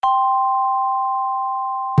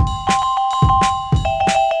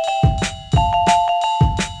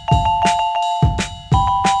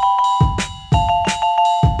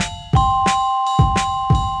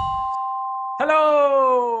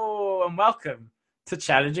welcome to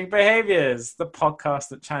Challenging Behaviors, the podcast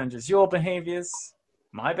that challenges your behaviors,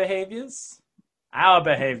 my behaviors, our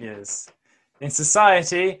behaviors in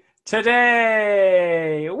society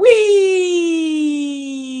today.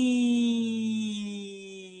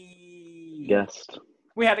 Guest.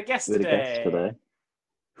 We had a guest We had a today. guest today.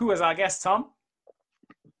 Who was our guest, Tom?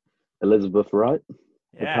 Elizabeth Wright,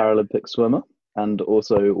 the Paralympic swimmer, and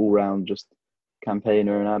also all-round just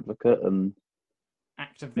campaigner and advocate and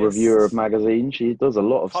activist, reviewer of magazines. She does a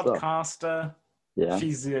lot of podcaster. stuff. Yeah,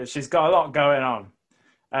 she's got a lot going on.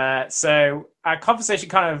 So our conversation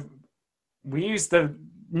we used the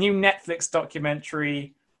new Netflix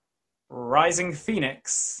documentary Rising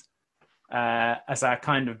Phoenix as our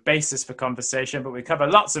kind of basis for conversation, but we cover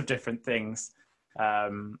lots of different things,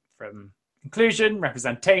 from inclusion,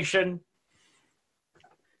 representation,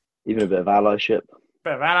 even a bit of allyship.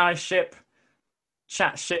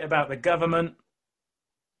 Chat shit about the government,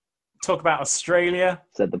 talk about Australia.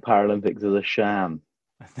 Said the Paralympics is a sham.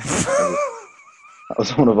 That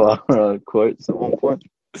was one of our quotes at one point.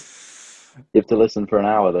 You have to listen for an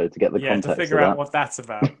hour, though, to get the context to figure out what that's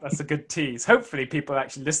about. That's a good tease. Hopefully people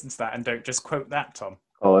actually listen to that and don't just quote that, Tom.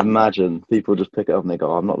 Oh, imagine people just pick it up and they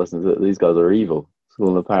go, I'm not listening to it. These guys are evil.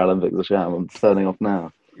 All the Paralympics are sham. I'm turning off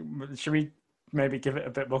now. Should we maybe give it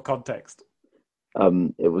a bit more context?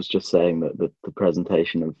 It was just saying that the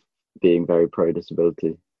presentation of being very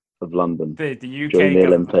pro-disability of London the UK during the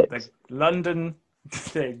Olympics, the London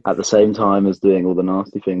thing, at the same time as doing all the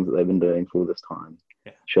nasty things that they've been doing for all this time,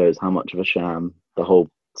 shows how much of a sham the whole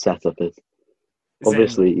setup is.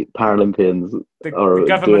 Obviously, Paralympians are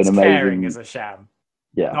the doing amazing. Caring is a sham.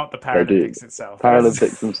 Yeah, not the Paralympics itself.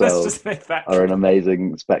 Paralympics themselves are an clear.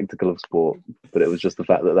 amazing spectacle of sport, but it was just the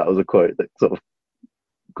fact that was a quote that sort of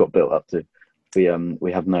got built up to.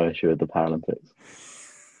 We have no issue with the Paralympics.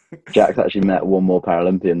 Jack's actually met one more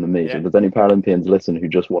Paralympian than me, so if there's any Paralympians listen who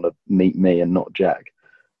just want to meet me and not Jack,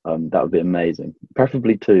 that would be amazing.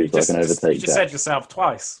 Preferably two, so I can overtake You just Jack. said yourself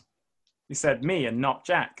twice. You said me and not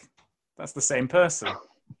Jack. That's the same person.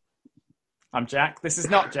 I'm Jack. This is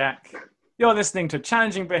not Jack. You're listening to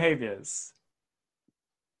Challenging Behaviors.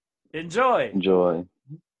 Enjoy.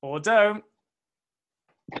 Or don't.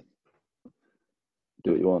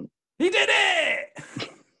 Do what you want. He did it!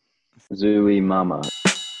 Zooey Mama.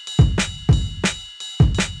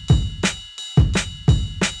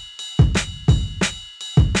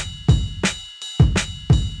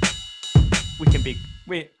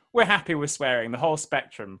 We're happy with swearing, the whole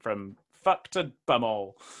spectrum from fuck to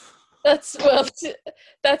bumhole. That's good.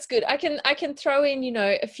 I can throw in,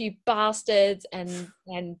 a few bastards and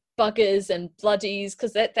buggers and bloodies,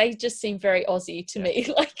 because they just seem very Aussie to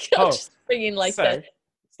me. Like I'll just bring in that.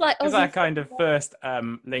 It's like Aussie. As I kind of first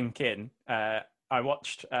link in, I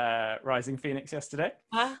watched Rising Phoenix yesterday,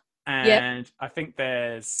 and I think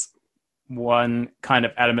there's one kind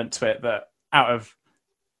of element to it that out of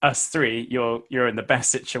us three, you're in the best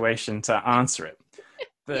situation to answer it.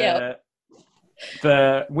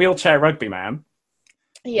 The wheelchair rugby man,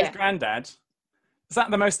 his granddad, is that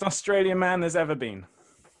the most Australian man there's ever been?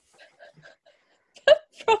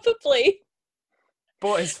 Probably.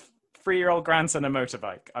 Bought his 3-year-old grandson a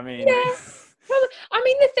motorbike. I mean,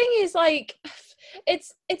 the thing is, like,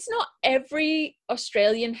 it's not every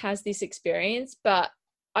Australian has this experience, but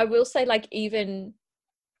I will say, like, even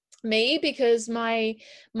me, because my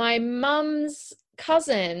mum's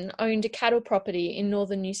cousin owned a cattle property in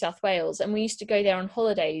northern New South Wales, and we used to go there on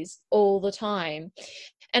holidays all the time.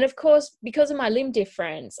 And of course, because of my limb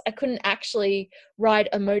difference, I couldn't actually ride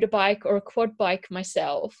a motorbike or a quad bike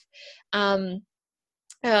myself. But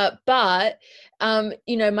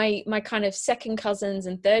my kind of second cousins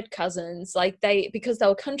and third cousins, like because they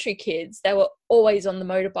were country kids, they were always on the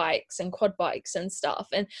motorbikes and quad bikes and stuff.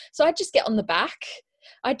 And so I'd just get on the back.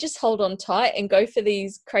 I just hold on tight and go for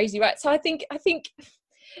these crazy rides. So I think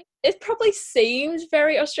it probably seems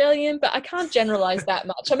very Australian, but I can't generalize that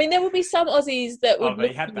much. I mean, there will be some Aussies that would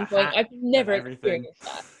look at me going, I've never experienced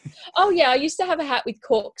that. Oh yeah, I used to have a hat with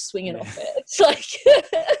corks swinging off it. It's like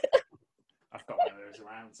I've got one of those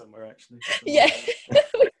around somewhere actually. Yeah.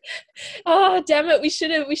 Oh damn it! We should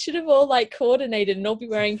have all like coordinated and all be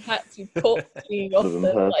wearing hats with corks swinging off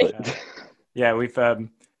it. We've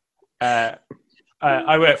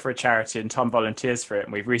I work for a charity and Tom volunteers for it,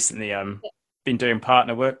 and we've recently been doing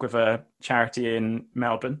partner work with a charity in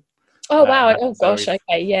Melbourne. Oh wow! Oh gosh!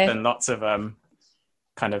 Okay, yeah. Done lots of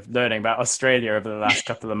kind of learning about Australia over the last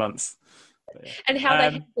couple of months. And how they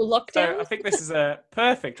handle lockdown. So I think this is a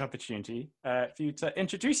perfect opportunity for you to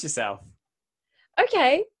introduce yourself.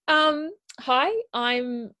 Okay. Hi,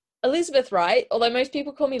 I'm Elizabeth Wright, although most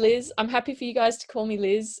people call me Liz. I'm happy for you guys to call me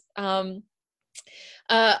Liz.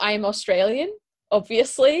 I am Australian,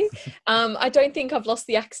 obviously. I don't think I've lost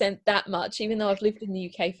the accent that much, even though I've lived in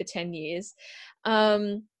the UK for 10 years.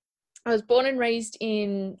 I was born and raised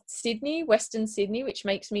in Sydney, Western Sydney, which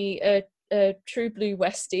makes me a true blue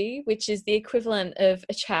Westie, which is the equivalent of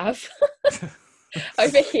a chav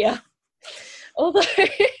over here. Although,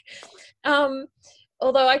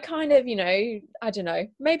 although I kind of, I don't know,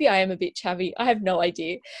 maybe I am a bit chavvy. I have no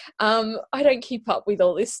idea. I don't keep up with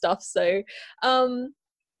all this stuff. So,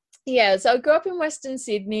 yeah, so I grew up in Western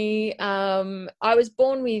Sydney. I was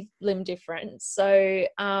born with limb difference. So,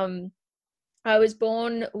 I was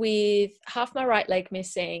born with half my right leg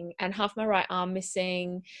missing and half my right arm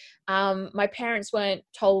missing. My parents weren't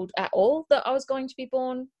told at all that I was going to be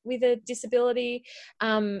born with a disability.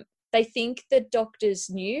 They think the doctors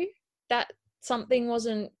knew that something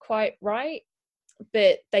wasn't quite right,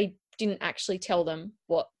 but they didn't actually tell them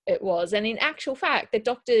what it was. And in actual fact, the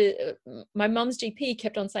doctor, my mum's GP,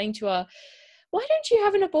 kept on saying to her, "Why don't you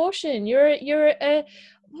have an abortion? You're a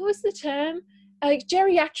what was the term? A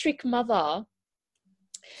geriatric mother."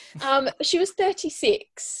 She was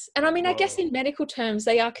 36, and I mean, Whoa. I guess in medical terms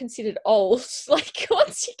they are considered old, like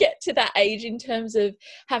once you get to that age in terms of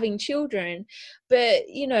having children. But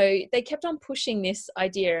they kept on pushing this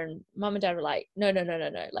idea, and mum and dad were like, no,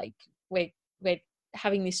 like we're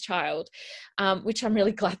having this child, which I'm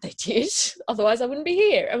really glad they did. Otherwise I wouldn't be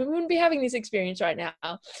here, and we wouldn't be having this experience right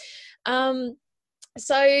now.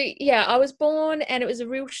 So yeah, I was born, and it was a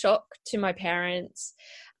real shock to my parents.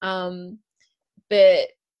 But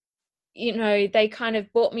they kind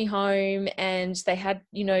of brought me home, and they had,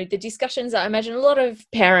 the discussions that I imagine a lot of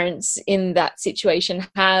parents in that situation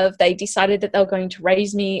have. They decided that they were going to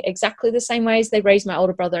raise me exactly the same way as they raised my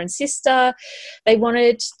older brother and sister. They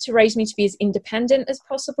wanted to raise me to be as independent as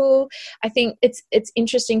possible. I think it's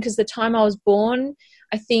interesting because the time I was born,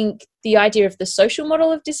 I think the idea of the social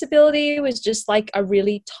model of disability was just like a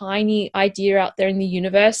really tiny idea out there in the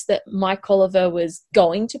universe that Mike Oliver was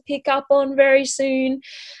going to pick up on very soon,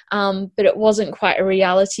 but it wasn't quite a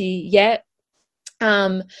reality yet.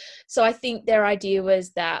 So I think their idea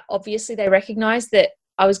was that obviously they recognized that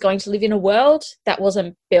I was going to live in a world that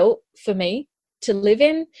wasn't built for me to live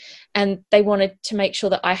in, and they wanted to make sure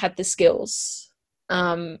that I had the skills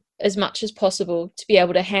as much as possible to be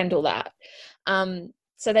able to handle that.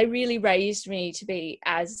 So they really raised me to be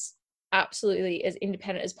as absolutely as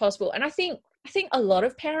independent as possible. And I think a lot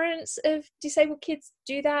of parents of disabled kids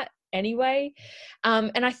do that anyway.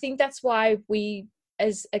 And I think that's why we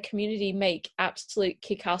as a community make absolute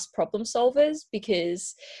kick-ass problem solvers,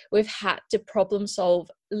 because we've had to problem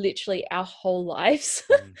solve literally our whole lives.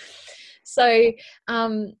 So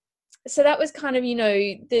that was kind of,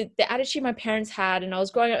 the attitude my parents had, and I was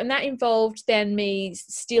growing up, and that involved then me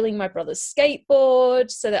stealing my brother's skateboard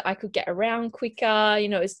so that I could get around quicker.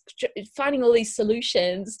 It's finding all these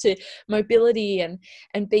solutions to mobility and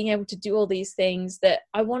being able to do all these things that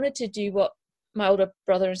I wanted to do what my older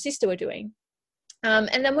brother and sister were doing.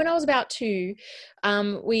 And then when I was about 2,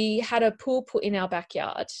 we had a pool put in our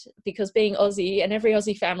backyard, because being Aussie, and every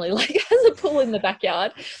Aussie family has a pool in the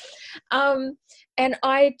backyard. And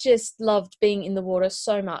I just loved being in the water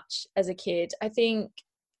so much as a kid. I think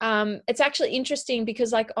it's actually interesting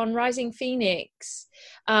because on Rising Phoenix,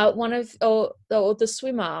 the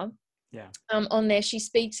swimmer, on there, she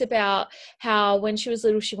speaks about how when she was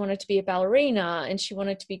little she wanted to be a ballerina and she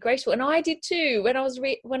wanted to be graceful, and I did too. When I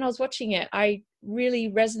was watching it, I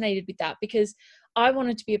really resonated with that, because I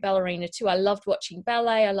wanted to be a ballerina too. I loved watching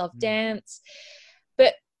ballet, I loved dance,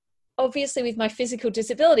 but obviously with my physical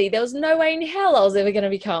disability there was no way in hell I was ever going to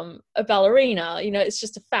become a ballerina. It's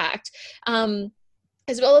just a fact,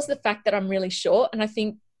 as well as the fact that I'm really short, and I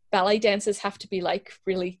think ballet dancers have to be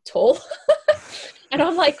really tall. And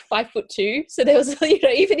I'm 5'2", so there was,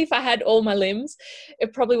 even if I had all my limbs,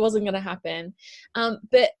 it probably wasn't going to happen.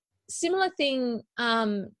 But similar thing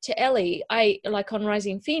to Ellie, I on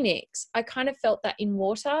Rising Phoenix, I kind of felt that in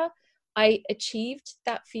water I achieved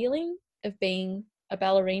that feeling of being a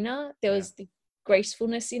ballerina. There was the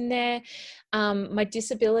gracefulness in there. My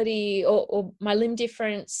disability or my limb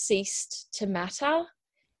difference ceased to matter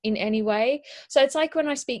in any way. So it's when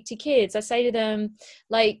I speak to kids, I say to them,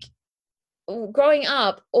 growing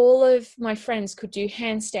up, all of my friends could do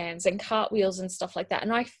handstands and cartwheels and stuff like that,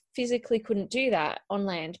 and I physically couldn't do that on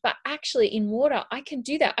land, but actually in water I can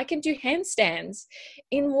do that. I can do handstands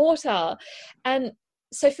in water. And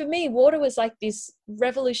so for me, water was this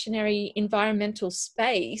revolutionary environmental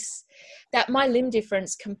space that my limb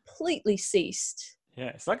difference completely ceased. Yeah,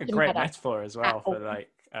 it's a great metaphor as well for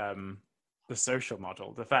the social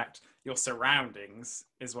model. The fact your surroundings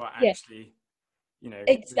is what actually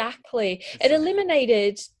Exactly. It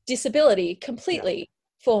eliminated disability completely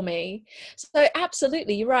for me. So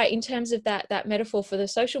absolutely, you're right in terms of that metaphor for the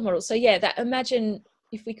social model. So yeah, that imagine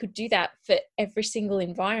if we could do that for every single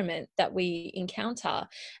environment that we encounter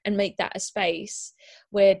and make that a space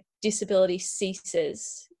where disability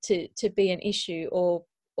ceases to be an issue, or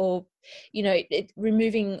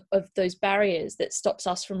removing of those barriers that stops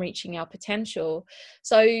us from reaching our potential.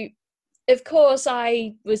 So of course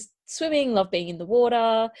I was swimming, love being in the water.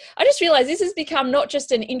 I just realized this has become not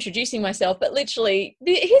just an introducing myself, but literally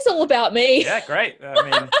here's all about me. Yeah, great. I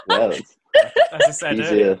mean, as I said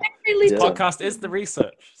easier. earlier, this podcast is the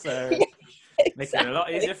research, so exactly. making it a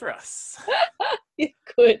lot easier for us.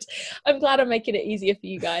 Good. I'm glad I'm making it easier for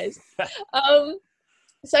you guys.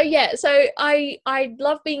 So I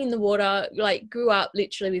love being in the water, like grew up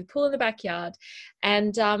literally with a pool in the backyard.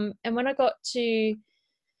 And when I got to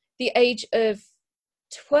the age of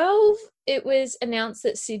 12, it was announced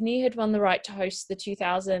that Sydney had won the right to host the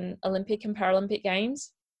 2000 Olympic and Paralympic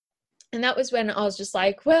Games. And that was when I was just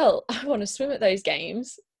like, well, I want to swim at those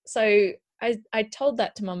games. So I told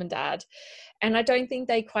that to mum and dad, and I don't think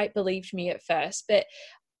they quite believed me at first, but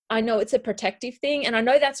I know it's a protective thing. And I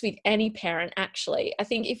know that's with any parent, actually. I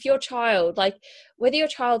think if your child, like whether your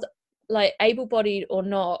child like able-bodied or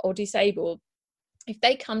not, or disabled, if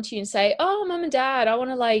they come to you and say, oh, mum and dad, I want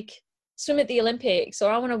to like swim at the Olympics,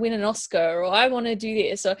 or I want to win an Oscar, or I want to do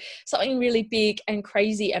this, or something really big and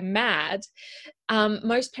crazy and mad,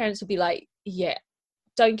 most parents will be like, yeah,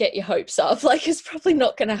 don't get your hopes up. Like, it's probably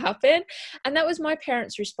not going to happen. And that was my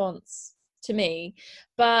parents' response to me.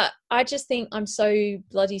 But I just think I'm so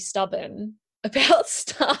bloody stubborn about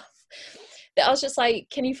stuff that I was just like,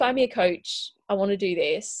 can you find me a coach? I want to do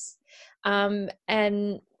this. And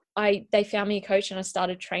they found me a coach, and I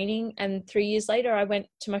started training. And 3 years later, I went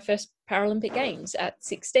to my first Paralympic Games at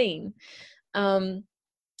 16,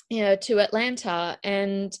 to Atlanta,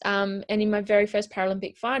 and in my very first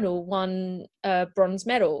Paralympic final, won a bronze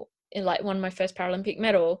medal, won my first Paralympic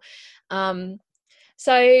medal.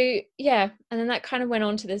 So yeah, and then that kind of went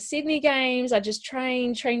on to the Sydney Games. I just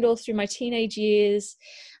trained all through my teenage years,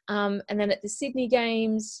 and then at the Sydney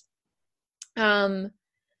Games, kind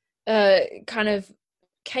of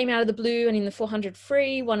came out of the blue, and in the 400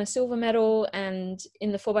 free won a silver medal, and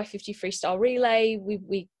in the 4x50 freestyle relay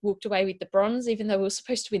we walked away with the bronze, even though we were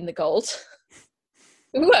supposed to win the gold.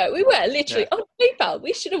 we were literally on paper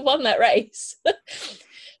we should have won that race,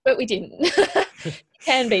 but we didn't.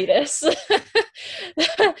 Can beat us.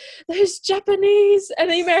 Those Japanese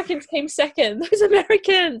and the Americans came second. Those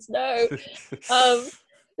Americans, no.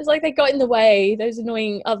 It's like they got in the way, those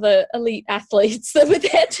annoying other elite athletes that were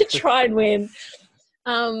there to try and win.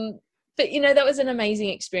 But that was an amazing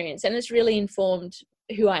experience, and it's really informed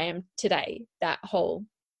who I am today. That whole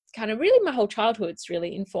kind of really my whole childhood's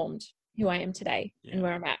really informed who I am today and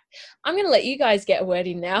where I'm at. I'm going to let you guys get a word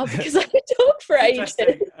in now, because I could talk for ages.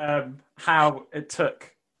 How it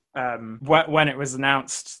took when it was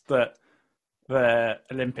announced that the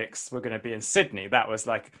Olympics were going to be in Sydney. That was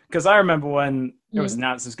like, because I remember when it was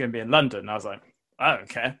announced it was going to be in London, I was like, I don't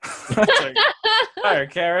care. I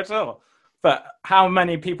don't care at all. But how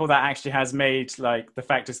many people that actually has made, like, the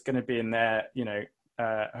fact it's going to be in their,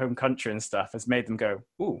 home country and stuff has made them go,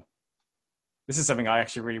 ooh, this is something I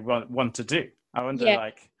actually really want to do. I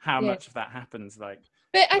wonder, how much of that happens, but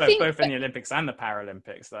I think both in the Olympics and the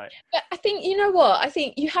Paralympics. But I think, you know what? I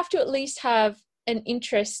think you have to at least have an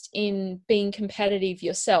interest in being competitive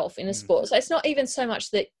yourself in a sport. So it's not even so much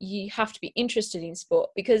that you have to be interested in sport,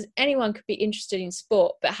 because anyone could be interested in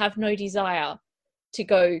sport but have no desire to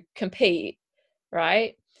go compete,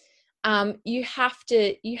 right? You have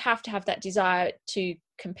to have that desire to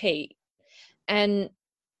compete, and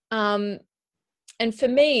for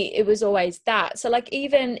me it was always that. So like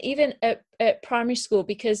even at primary school,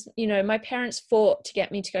 because my parents fought to get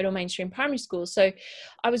me to go to a mainstream primary school, so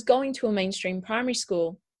I was going to a mainstream primary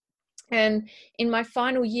school, and in my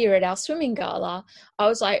final year at our swimming gala, I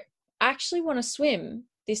was like, I actually want to swim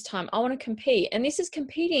this time. I want to compete. And this is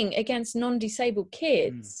competing against non-disabled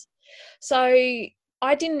kids. So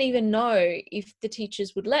I didn't even know if the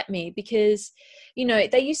teachers would let me, because,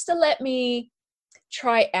 they used to let me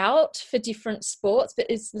try out for different sports, but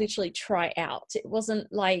it's literally try out. It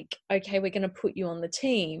wasn't like, okay, we're going to put you on the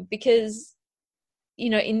team, because,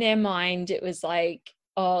 in their mind, it was like,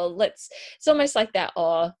 oh, it's almost like that,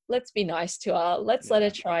 oh, let's be nice to her, let's let her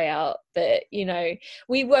try out, but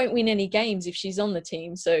we won't win any games if she's on the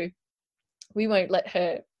team, so we won't let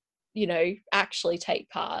her actually take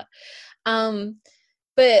part.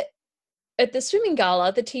 But at the swimming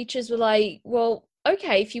gala, the teachers were like, well,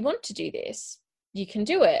 okay, if you want to do this, you can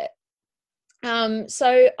do it.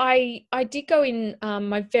 So I did go in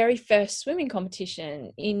my very first swimming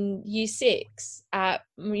competition in year 6 at,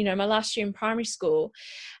 you know, my last year in primary school,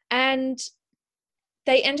 and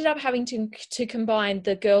they ended up having to combine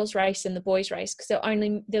the girls race and the boys race, because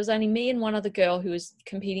there was only me and one other girl who was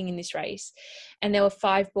competing in this race, and there were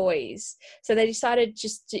 5 boys. So they decided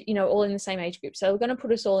just to, you know, all in the same age group, so they were going to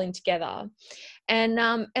put us all in together. And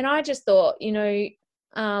I just thought, you know,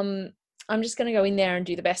 I'm just going to go in there and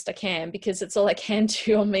do the best I can, because it's all I can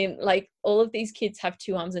do. I mean, like, all of these kids have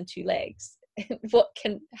 2 arms and 2 legs. What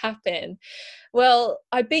can happen? Well,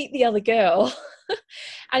 I beat the other girl.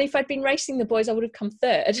 And if I'd been racing the boys, I would have come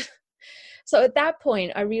 3rd. So at that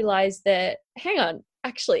point, I realized that, hang on,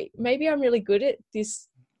 actually, maybe I'm really good at this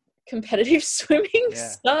competitive swimming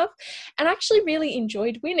stuff, and actually really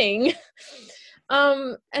enjoyed winning.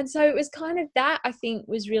 And so it was kind of that, I think,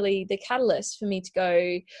 was really the catalyst for me to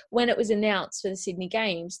go, when it was announced for the Sydney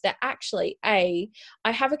Games, that actually, I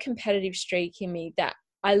have a competitive streak in me, that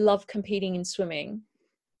I love competing in swimming.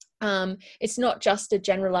 It's not just a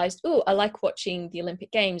generalized, oh, I like watching the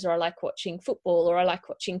Olympic Games, or I like watching football, or I like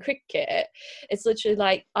watching cricket. It's literally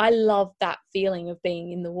like, I love that feeling of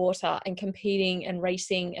being in the water and competing and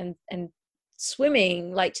racing and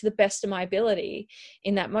swimming, like, to the best of my ability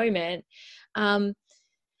in that moment. And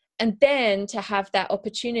then to have that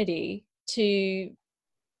opportunity to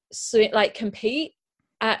compete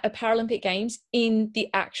at a Paralympic Games in the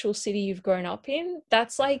actual city you've grown up in,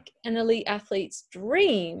 that's like an elite athlete's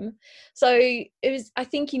dream. So I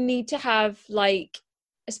think you need to have, like,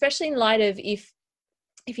 especially in light of if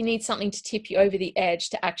you need something to tip you over the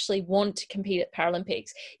edge to actually want to compete at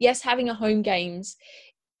Paralympics, yes, having a home games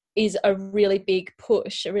is a really big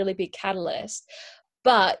push, a really big catalyst,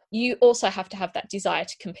 but you also have to have that desire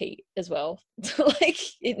to compete as well. Like,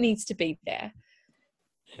 it needs to be there.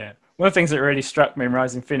 Yeah. One of the things that really struck me in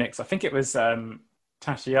Rising Phoenix, I think it was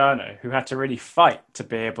Tatiana, who had to really fight to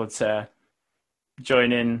be able to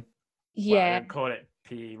join in. Yeah. Well, I don't call it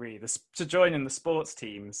PE, to join in the sports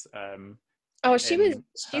teams. She was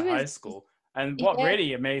high school. And what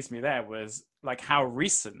really amazed me there was, like, how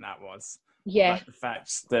recent that was. Yeah. Like, the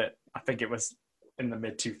fact that I think it was in the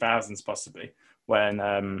mid 2000s, possibly,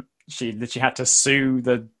 when she literally had to sue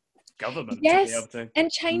the government to be able to and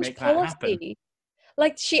change make that happen. policy.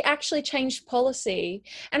 Like, she actually changed policy.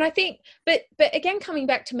 And I think, but again, coming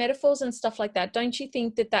back to metaphors and stuff like that, don't you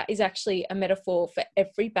think that is actually a metaphor for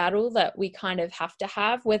every battle that we kind of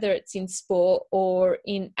have, whether it's in sport or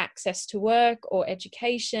in access to work or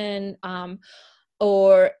education,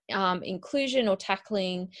 or inclusion, or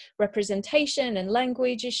tackling representation and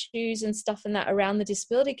language issues and stuff and that around the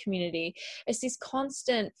disability community? It's this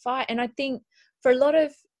constant fight. And I think for a lot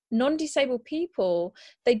of non-disabled people,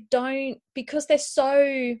 they don't, because they're so,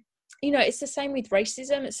 you know, it's the same with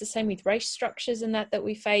racism, it's the same with race structures and that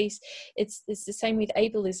we face, it's the same with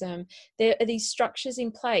ableism. There are these structures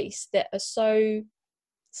in place that are so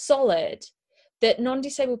solid that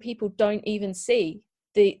non-disabled people don't even see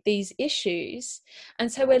these issues,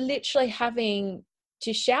 and so we're literally having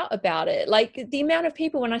to shout about it. Like, the amount of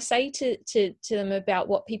people, when I say to them about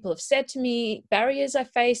what people have said to me, barriers I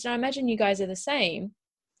faced, and I imagine you guys are the same,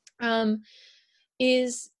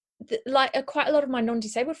 is quite a lot of my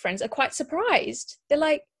non-disabled friends are quite surprised. They're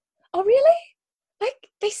like, oh really? Like,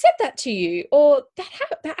 they said that to you, or that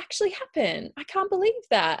actually happened? I can't believe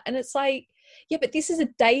that. And it's like, yeah, but this is a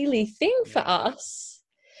daily thing for us.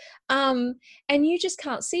 And you just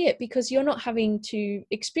can't see it because you're not having to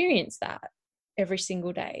experience that every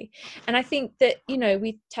single day. And I think that, you know,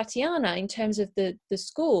 with Tatiana, in terms of the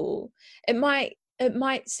school, it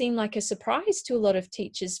might seem like a surprise to a lot of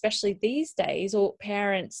teachers, especially these days, or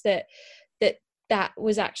parents, that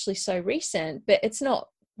was actually so recent. But it's not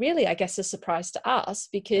really, I guess, a surprise to us,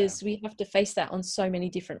 because we have to face that on so many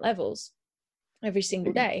different levels every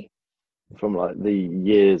single day. From like the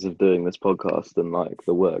years of doing this podcast and like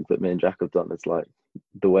the work that me and Jack have done, it's like,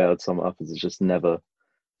 the way I'd sum it up is it's never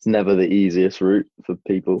the easiest route for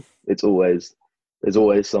people. There's always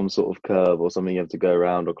some sort of curve or something you have to go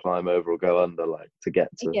around or climb over or go under, like, to get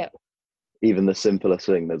to even the simplest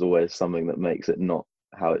thing. There's always something that makes it not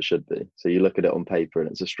how it should be. So you look at it on paper and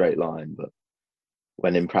it's a straight line, but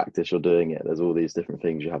when in practice you're doing it, there's all these different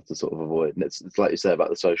things you have to sort of avoid. And it's like you say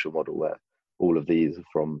about the social model, where all of these are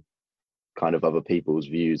from kind of other people's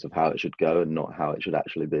views of how it should go and not how it should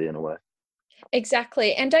actually be, in a way.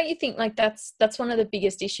 Exactly. And don't you think, like, that's one of the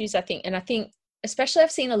biggest issues, I think? And I think, especially,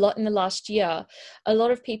 I've seen a lot in the last year, a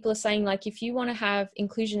lot of people are saying, like, if you want to have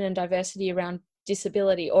inclusion and diversity around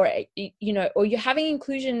disability, or, you know, or you're having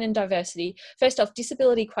inclusion and diversity, first off,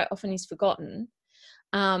 disability quite often is forgotten.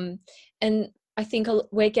 And I think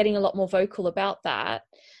we're getting a lot more vocal about that.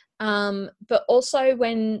 But also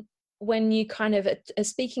when you kind of are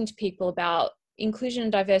speaking to people about inclusion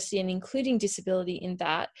and diversity and including disability in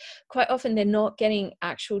that, quite often they're not getting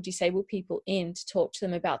actual disabled people in to talk to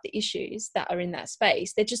them about the issues that are in that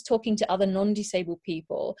space. They're just talking to other non-disabled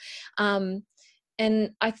people. And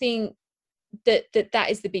I think that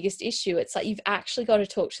is the biggest issue. It's like you've actually got to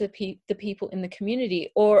talk to the people in the community,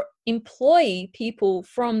 or employ people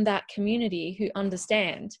from that community who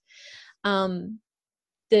understand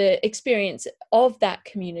the experience of that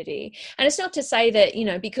community. And it's not to say that, you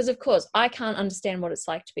know, because of course I can't understand what it's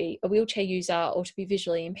like to be a wheelchair user or to be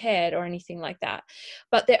visually impaired or anything like that,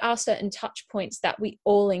 but there are certain touch points that we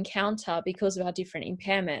all encounter because of our different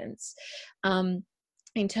impairments,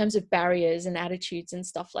 in terms of barriers and attitudes and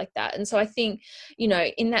stuff like that. And so I think, you know,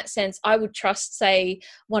 in that sense, I would trust, say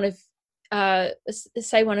one of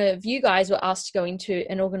you guys were asked to go into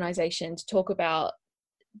an organization to talk about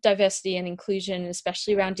diversity and inclusion,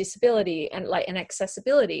 especially around disability and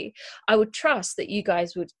accessibility. I would trust that you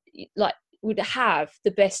guys would have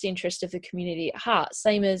the best interest of the community at heart,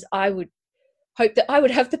 same as I would hope that I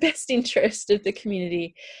would have the best interest of the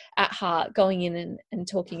community at heart going in and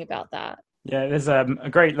talking about that. Yeah, there's a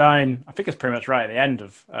great line, I think it's pretty much right at the end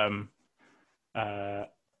of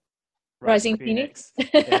Rising Phoenix.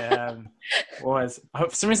 Yeah, for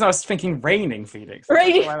some reason I was thinking Raining Phoenix.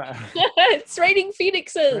 It's raining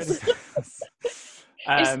phoenixes.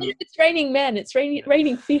 It's raining men. It's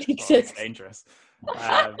raining phoenixes. Oh, it's dangerous.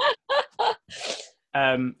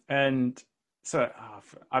 And so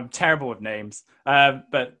I'm terrible with names.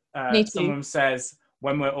 But someone says,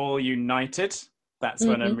 when we're all united, that's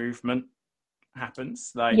when a movement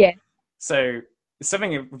happens. So it's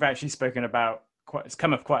something we've actually spoken about. It's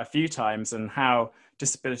come up quite a few times, and how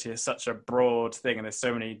disability is such a broad thing, and there's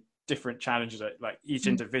so many different challenges that each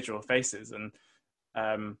individual faces, and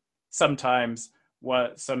sometimes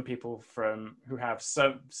some people who have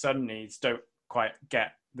some needs don't quite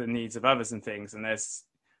get the needs of others and things, and I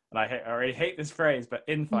already hate this phrase, but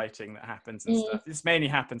infighting that happens and stuff. This mainly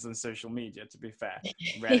happens on social media, to be fair.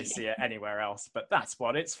 You rarely see it anywhere else, but that's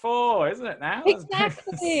what it's for, isn't it now?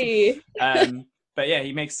 Exactly. But yeah,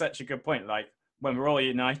 he makes such a good point. When we're all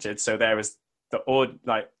united, so there was the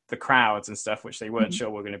crowds and stuff, which they weren't sure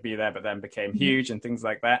were going to be there, but then became huge and things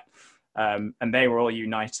like that. And they were all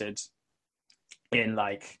united in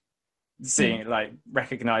seeing,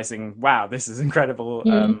 recognizing, wow, this is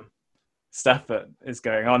incredible stuff that is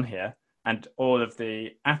going on here. And all of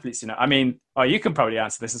the athletes, I mean, you can probably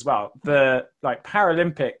answer this as well. The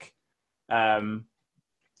Paralympic,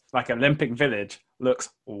 Olympic Village looks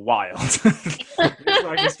wild.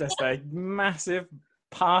 It's just a massive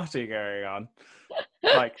party going on,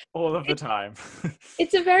 all of the time.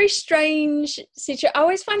 It's a very strange situation. I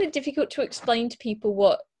always find it difficult to explain to people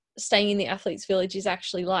what staying in the athletes' village is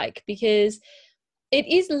actually like, because it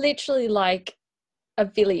is literally like a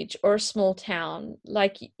village or a small town.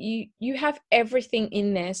 You have everything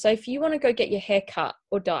in there. So if you want to go get your hair cut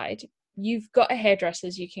or dyed, you've got a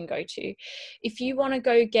hairdresser's you can go to. If you want to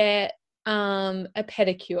go get a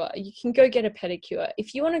pedicure, you can go get a pedicure.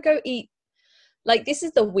 If you want to go eat, this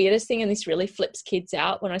is the weirdest thing, and this really flips kids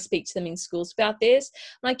out when I speak to them in schools about this.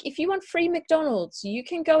 If you want free McDonald's, you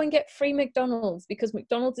can go and get free McDonald's, because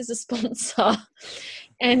McDonald's is a sponsor,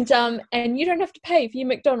 and you don't have to pay for your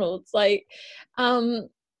McDonald's. So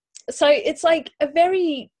it's a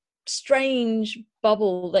very strange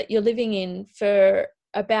bubble that you're living in for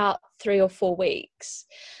about 3 or 4 weeks,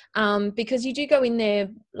 because you do go in there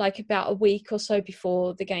about a week or so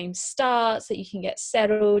before the game starts, so you can get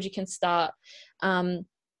settled, you can start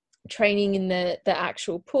training in the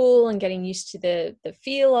actual pool and getting used to the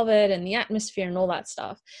feel of it and the atmosphere and all that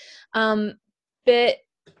stuff. But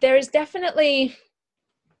there is definitely,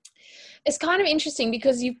 it's kind of interesting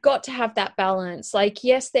because you've got to have that balance.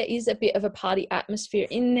 Yes, there is a bit of a party atmosphere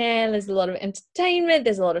in there. There's a lot of entertainment.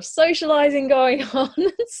 There's a lot of socializing going on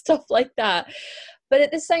and stuff like that. But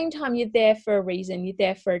at the same time, you're there for a reason. You're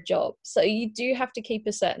there for a job. So you do have to keep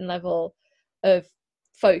a certain level of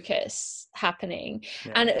focus happening.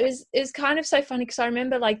 Yeah. And it was kind of so funny because I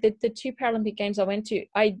remember the 2 Paralympic games I went to,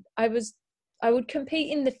 I would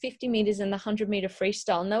compete in the 50 meters and the 100 meter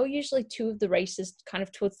freestyle. And they were usually 2 of the races kind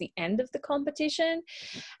of towards the end of the competition.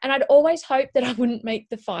 And I'd always hoped that I wouldn't make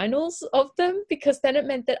the finals of them, because then it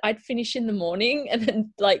meant that I'd finish in the morning, and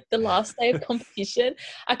then the last day of competition,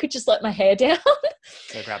 I could just let my hair down.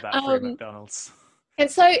 So grab that free McDonald's.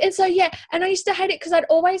 And so yeah. And I used to hate it because I'd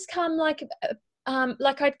always come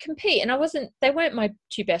I'd compete, and they weren't my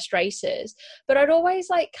 2 best races, but I'd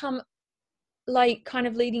always come like kind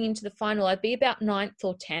of leading into the final, I'd be about 9th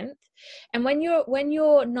or 10th. And when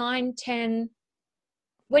you're 9, 10,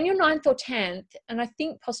 when you're 9th or 10th, and I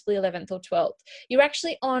think possibly 11th or 12th, you're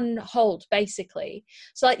actually on hold basically.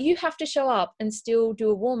 So like you have to show up and still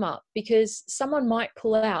do a warm up, because someone might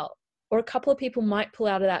pull out, or a couple of people might pull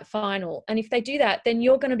out of that final. And if they do that, then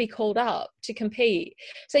you're going to be called up to compete.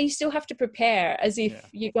 So you still have to prepare as if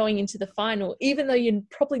you're going into the final, even though you're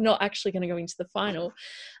probably not actually going to go into the final.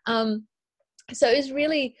 So it was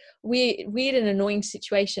really weird and annoying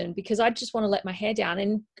situation, because I just want to let my hair down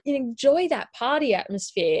and enjoy that party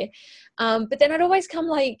atmosphere. But then I'd always come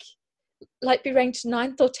like be ranked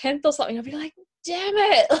 9th or 10th or something. I'd be like, damn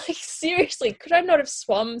it, like seriously, could I not have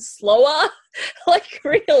swum slower? Like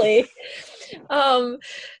really?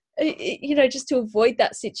 Just to avoid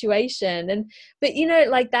that situation. But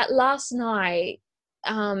like that last night,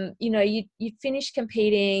 you'd finish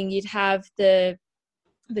competing, you'd have the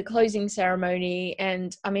closing ceremony.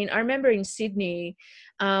 And I mean, I remember in Sydney,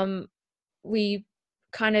 we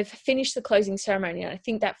kind of finished the closing ceremony, and I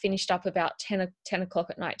think that finished up about 10 o'clock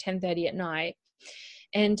at night, 10:30 at night.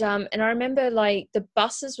 And I remember like the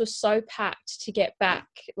buses were so packed to get back,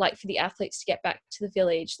 like for the athletes to get back to the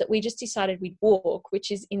village, that we just decided we'd walk,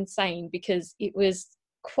 which is insane because it was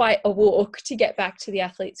quite a walk to get back to the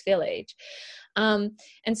athletes village. And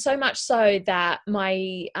so much so that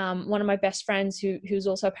my one of my best friends who's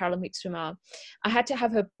also a Paralympic swimmer, I had to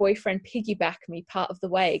have her boyfriend piggyback me part of the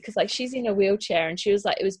way, because like she's in a wheelchair and she was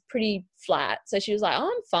like, it was pretty flat, so she was like,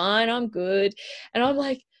 oh, I'm fine, I'm good. And I'm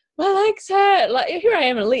like, my legs hurt. Like here I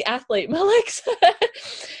am, an elite athlete, my legs hurt.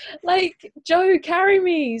 Like, Joe, carry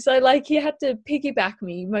me. So like he had to piggyback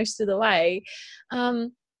me most of the way.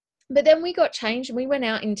 But then we got changed and we went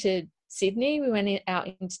out into Sydney. We went out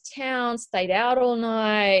into town, stayed out all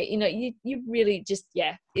night. You really just,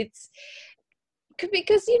 it's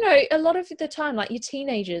because, a lot of the time, like you're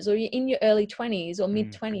teenagers or you're in your early 20s or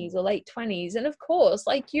mid 20s or late 20s. And of course,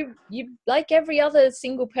 like you like every other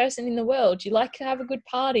single person in the world, you like to have a good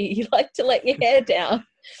party. You like to let your hair down.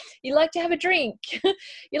 You like to have a drink.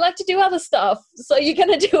 You like to do other stuff. So you're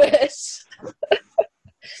going to do it.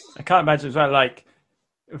 I can't imagine as well, like,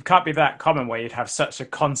 it can't be that common where you'd have such a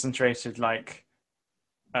concentrated like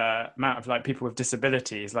amount of like people with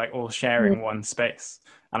disabilities like all sharing one space,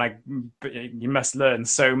 and you must learn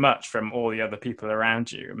so much from all the other people around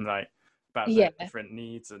you, and like about their different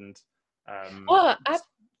needs and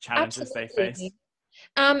challenges absolutely. they face.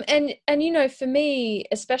 And for me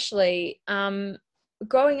especially,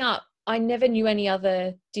 growing up, I never knew any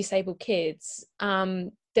other disabled kids.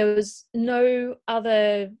 There was no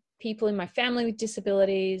other people in my family with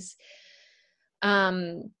disabilities,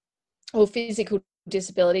 or physical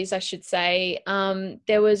disabilities, I should say.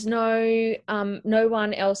 There was no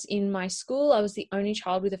one else in my school. I was the only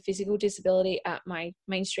child with a physical disability at my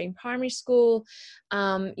mainstream primary school.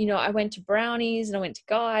 I went to Brownies and I went to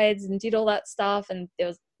Guides and did all that stuff. And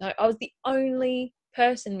I was the only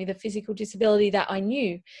person with a physical disability that I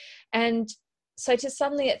knew. And so to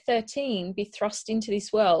suddenly at 13 be thrust into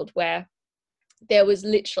this world where there was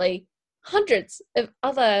literally hundreds of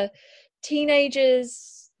other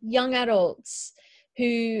teenagers, young adults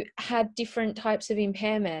who had different types of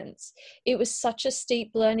impairments. It was such a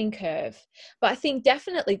steep learning curve. But I think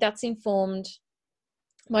definitely that's informed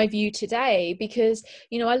my view today, because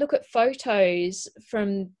I look at photos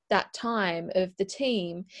from that time of the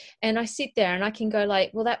team and I sit there and I can go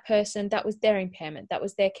like, well, that person, that was their impairment, that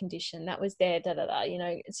was their condition, that was their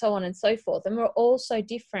so on and so forth, and we're all so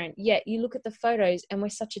different, yet you look at the photos and we're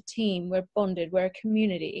such a team, we're bonded, we're a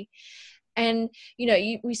community. And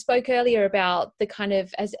we spoke earlier about the kind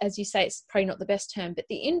of, as you say, it's probably not the best term, but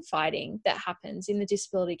the infighting that happens in the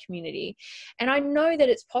disability community. And I know that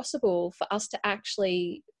it's possible for us to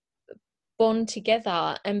actually bond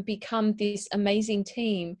together and become this amazing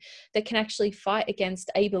team that can actually fight against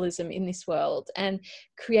ableism in this world and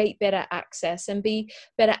create better access and be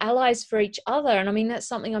better allies for each other. And I mean, that's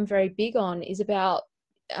something I'm very big on, is about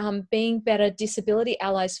being better disability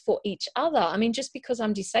allies for each other. I mean, just because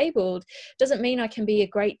I'm disabled doesn't mean I can be a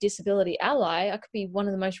great disability ally. I could be one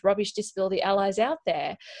of the most rubbish disability allies out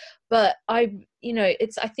there. But I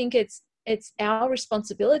think it's our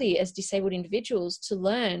responsibility as disabled individuals to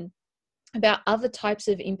learn about other types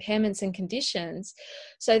of impairments and conditions,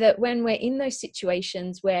 so that when we're in those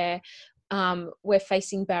situations where we're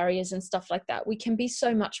facing barriers and stuff like that, we can be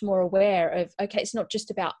so much more aware of, okay, it's not just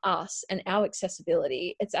about us and our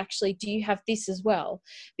accessibility, it's actually, do you have this as well?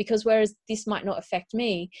 Because whereas this might not affect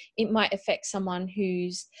me, it might affect someone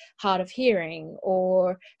who's hard of hearing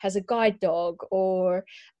or has a guide dog or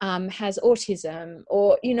has autism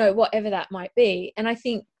or whatever that might be. And I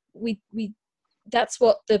think we that's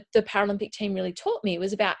what the Paralympic team really taught me,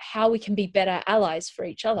 was about how we can be better allies for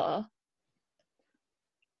each other.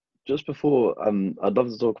 Just before, I'd love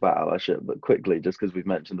to talk about allyship, but quickly, just because we've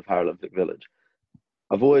mentioned the Paralympic Village,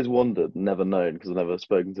 I've always wondered, never known, because I've never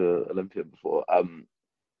spoken to an Olympian before. Are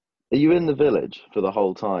you in the village for the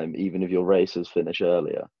whole time, even if your races finish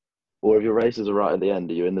earlier? Or if your races are right at the end,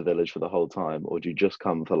 are you in the village for the whole time? Or do you just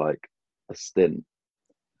come for like a stint?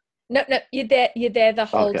 No, you're there the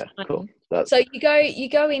whole Okay, time. cool. So you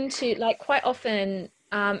go into, like, quite often,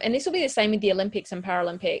 and this will be the same with the Olympics and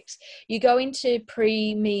Paralympics, you go into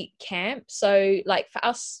pre-meet camp. So like for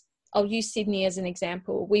us, I'll use Sydney as an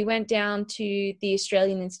example. We went down to the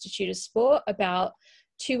Australian Institute of Sport about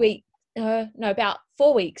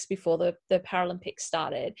 4 weeks before the Paralympics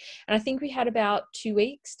started. And I think we had about 2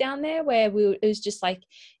 weeks down there where it was just like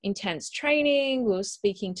intense training. We were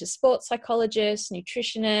speaking to sports psychologists,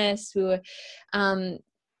 nutritionists. We were,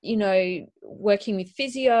 working with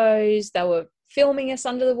physios. They were filming us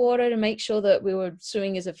under the water to make sure that we were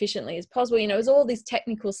swimming as efficiently as possible. It was all this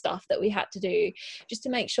technical stuff that we had to do just to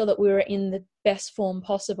make sure that we were in the best form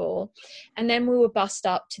possible. And then we were bussed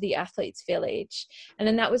up to the athletes' village. And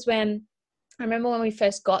then that was when, I remember when we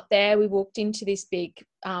first got there, we walked into this big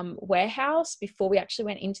warehouse before we actually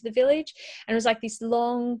went into the village. And it was like this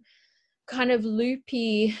long kind of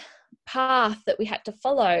loopy path that we had to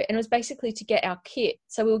follow, and it was basically to get our kit.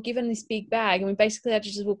 So we were given this big bag, and we basically had to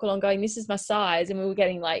just walk along going, this is my size. And we were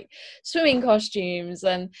getting like swimming costumes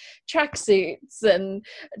and tracksuits and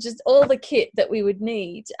just all the kit that we would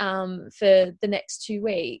need for the next 2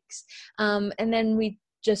 weeks. And then we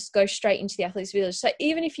just go straight into the athletes' village. So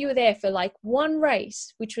even if you were there for like one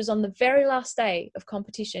race, which was on the very last day of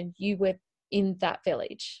competition, you were in that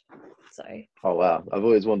village. So oh wow, I've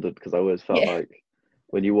always wondered, because I always felt like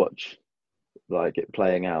when you watch like it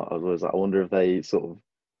playing out, I was always like, I wonder if they sort of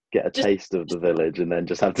get a taste of the village and then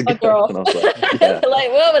just have to go. And I was like, yeah. Like,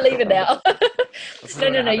 well, we're leaving now.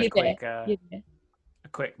 No, you're quick, there. A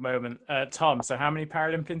quick moment. Tom, so how many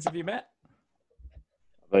Paralympians have you met?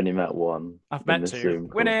 I've only met one. I've met two.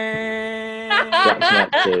 Winning!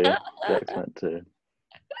 Jack's met two.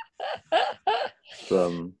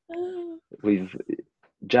 So,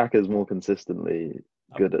 Jack is more consistently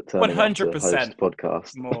good at turning 100% up to host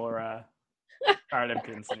podcasts. More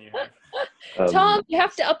Paralympians than you have. Tom, you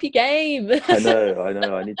have to up your game. I know.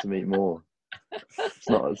 I need to meet more. It's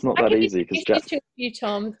not that easy, because Jack. You,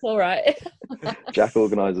 Tom. It's all right. Jack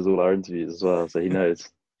organises all our interviews as well, so he knows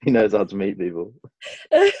how to meet people.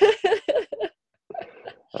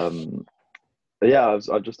 Yeah,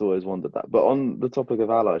 I've just always wondered that. But on the topic of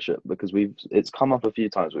allyship, because it's come up a few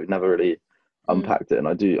times, but we've never really unpacked it, and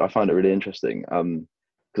I find it really interesting.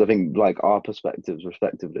 Because I think like our perspectives,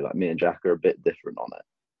 respectively, like me and Jack, are a bit different on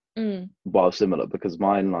it, while similar. Because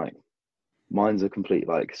mine's a complete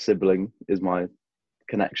like sibling is my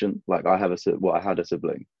connection. Like I had a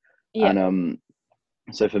sibling, and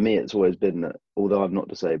so for me, it's always been that although I'm not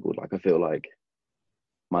disabled, like I feel like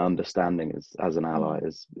my understanding as an ally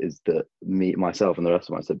is that myself and the rest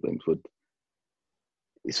of my siblings would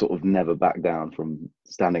sort of never back down from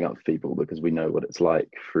standing up for people, because we know what it's like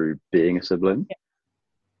through being a sibling.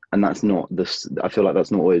 And that's not this. I feel like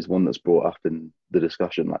that's not always one that's brought up in the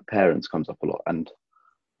discussion. Like parents comes up a lot, and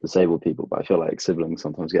disabled people, but I feel like siblings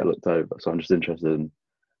sometimes get looked over. So I'm just interested in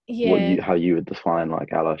how you would define like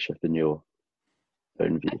allyship in your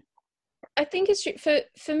own view. I think it's true.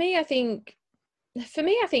 For me, I think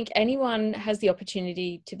anyone has the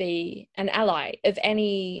opportunity to be an ally of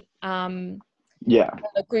any a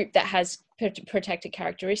group that has protected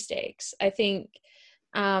characteristics. I think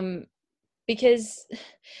because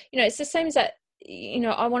it's the same as that.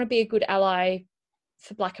 I want to be a good ally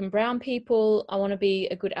for Black and brown people. I want to be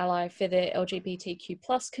a good ally for the LGBTQ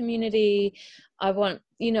plus community. I want,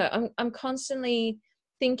 I'm constantly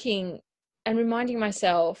thinking and reminding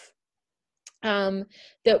myself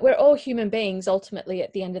that we're all human beings ultimately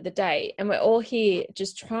at the end of the day, and we're all here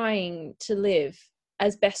just trying to live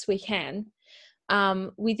as best we can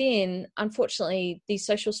within, unfortunately, these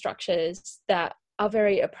social structures that are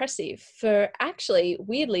very oppressive for actually,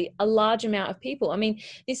 weirdly, a large amount of people. I mean,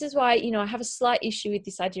 this is why, I have a slight issue with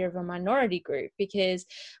this idea of a minority group, because,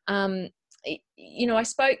 I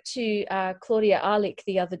spoke to Claudia Arlick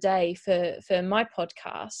the other day for my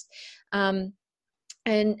podcast,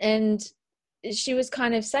 and she was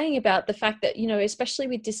kind of saying about the fact that, especially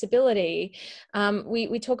with disability,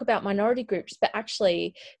 we talk about minority groups, but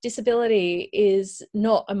actually disability is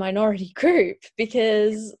not a minority group,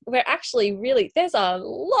 because we're actually there's a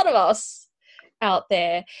lot of us out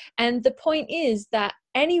there. And the point is that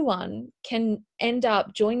anyone can end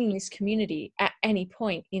up joining this community at any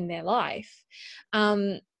point in their life.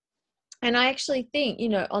 And I actually think, you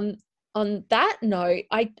know, on that note,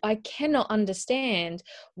 I cannot understand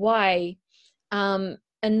why a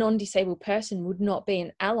non-disabled person would not be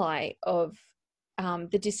an ally of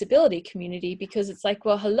the disability community, because it's like,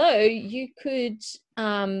 well, hello, you could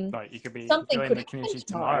like you could be something joining could the community happen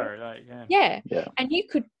tomorrow. like Yeah. Yeah. And you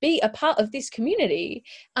could be a part of this community,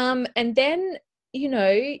 and then, you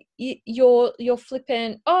know, you're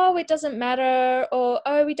flippant, oh, it doesn't matter, or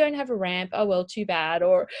oh, we don't have a ramp, oh well, too bad,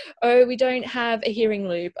 or oh, we don't have a hearing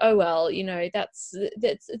loop, oh well, you know, that's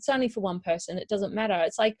it's only for one person, it doesn't matter.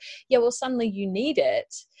 It's like, yeah, well, suddenly you need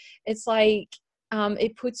it. It's like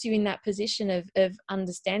it puts you in that position of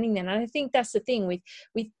understanding them. And I think that's the thing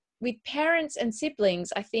with parents and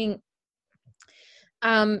siblings. I think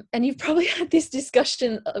and you've probably had this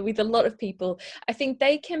discussion with a lot of people, I think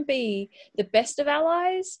they can be the best of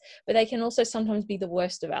allies, but they can also sometimes be the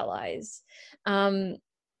worst of allies. And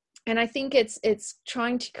I think it's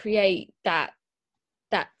trying to create that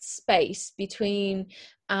space between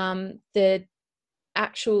the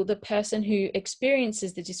person who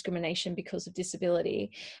experiences the discrimination because of disability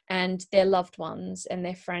and their loved ones and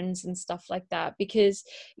their friends and stuff like that. Because,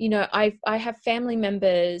 you know, I have family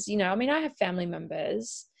members, you know, I mean, I have family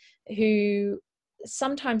members who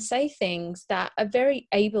sometimes say things that are very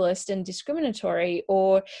ableist and discriminatory,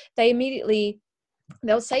 or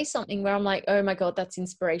they'll say something where I'm like, oh my God, that's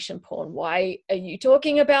inspiration porn. Why are you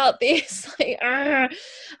talking about this? Like,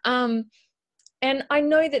 and I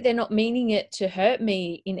know that they're not meaning it to hurt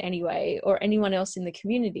me in any way or anyone else in the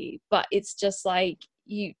community, but it's just like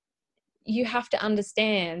you have to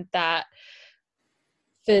understand that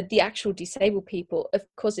for the actual disabled people, of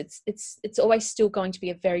course, it's always still going to be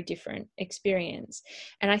a very different experience.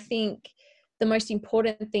 And I think the most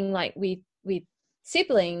important thing, like with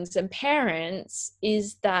siblings and parents,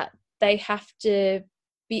 is that they have to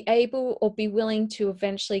be able or be willing to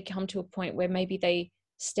eventually come to a point where maybe they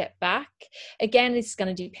step back. Again, it's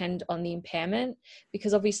going to depend on the impairment,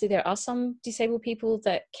 because obviously there are some disabled people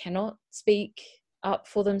that cannot speak up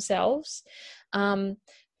for themselves,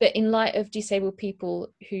 but in light of disabled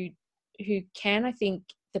people who can, I think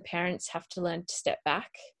the parents have to learn to step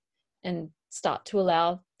back and start to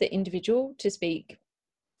allow the individual to speak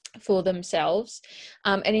for themselves.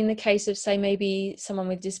 And in the case of, say, maybe someone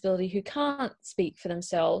with disability who can't speak for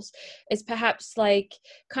themselves, it's perhaps like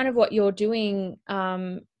kind of what you're doing,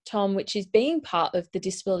 Tom, which is being part of the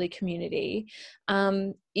disability community,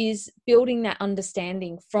 is building that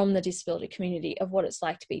understanding from the disability community of what it's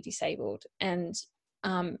like to be disabled, and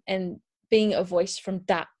being a voice from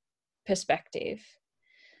that perspective,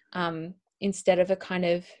 instead of a kind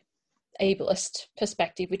of ableist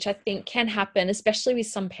perspective, which I think can happen, especially with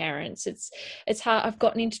some parents. It's hard. I've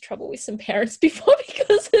gotten into trouble with some parents before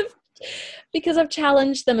because I've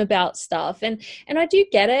challenged them about stuff, and I do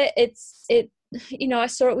get it. It you know, I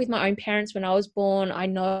saw it with my own parents when I was born. I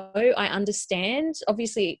know, I understand.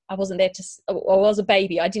 Obviously, I wasn't there I was a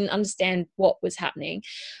baby. I didn't understand what was happening,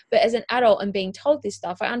 but as an adult and being told this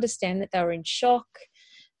stuff, I understand that they were in shock,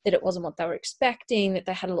 that it wasn't what they were expecting, that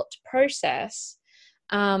they had a lot to process.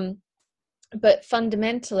 But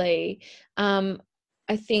fundamentally,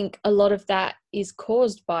 I think a lot of that is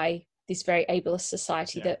caused by this very ableist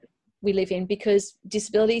society that we live in, because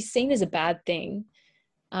disability is seen as a bad thing.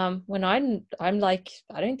 When I'm like,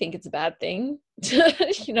 I don't think it's a bad thing.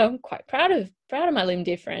 You know, I'm quite proud of my limb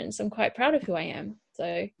difference. I'm quite proud of who I am. So,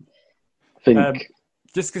 I think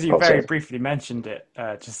just because you very briefly mentioned it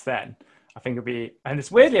just then, I think it'll be, and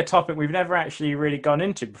it's weirdly a topic we've never actually really gone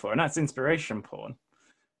into before, and that's inspiration porn.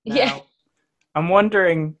 Now, I'm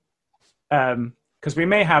wondering, because we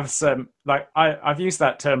may have some, like, I've used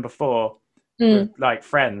that term before with like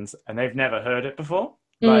friends, and they've never heard it before.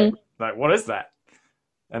 Like what is that?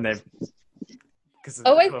 And they've, because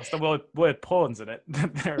of course the word porn's in it.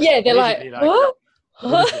 They're like, what?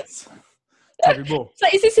 What is this? Tell me more. So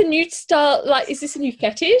is this a new style? Like, is this a new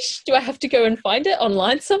fetish? Do I have to go and find it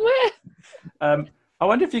online somewhere? I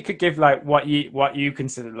wonder if you could give like what you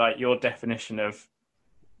consider like your definition of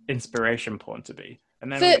inspiration porn to be,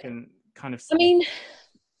 and then we can kind of.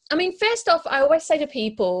 I mean, first off, I always say to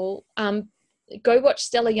people, go watch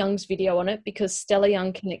Stella Young's video on it, because Stella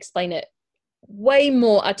Young can explain it way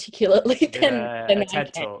more articulately than I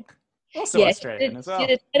TED can. Talk. Also Australian as well. She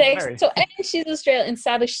did a TEDx talk, and she's Australian, and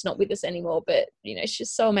sadly she's not with us anymore, but you know,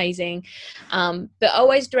 she's so amazing. But I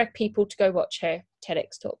always direct people to go watch her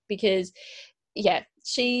TEDx talk, because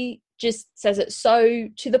she just says it so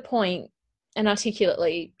to the point and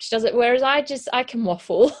articulately. She does it, whereas I can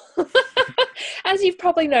waffle. as you've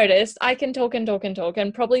probably noticed, I can talk and talk and talk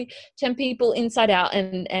and probably turn people inside out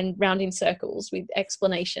and round in circles with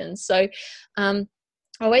explanations. So I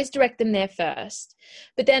always direct them there first.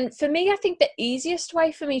 But then for me, I think the easiest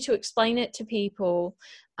way for me to explain it to people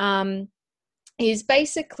is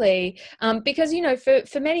basically because, you know,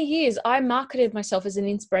 for many years, I marketed myself as an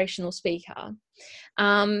inspirational speaker.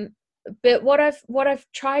 But what I've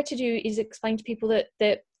tried to do is explain to people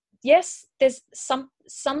that yes, there's some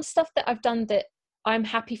stuff that I've done that I'm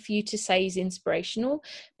happy for you to say is inspirational,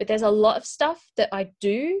 but there's a lot of stuff that I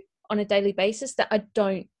do on a daily basis that I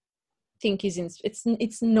don't think is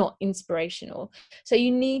it's not inspirational. So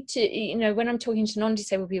you need to, you know, when I'm talking to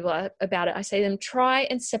non-disabled people about it, I say to them, try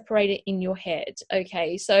and separate it in your head.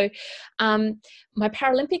 Okay, so my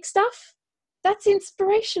Paralympic stuff, that's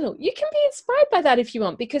inspirational. You can be inspired by that if you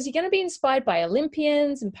want, because you're going to be inspired by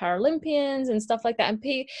Olympians and Paralympians and stuff like that. And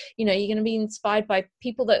you know, you're going to be inspired by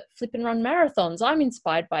people that flip and run marathons. I'm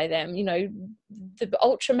inspired by them, you know, the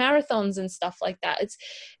ultra marathons and stuff like that.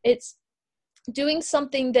 It's doing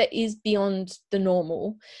something that is beyond the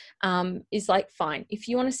normal is like, fine. If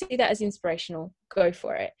you want to see that as inspirational, go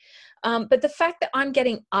for it. But the fact that I'm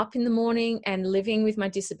getting up in the morning and living with my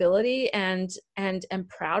disability and am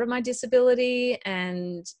proud of my disability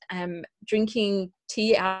and am drinking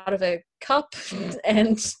tea out of a cup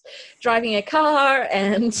and driving a car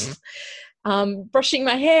and brushing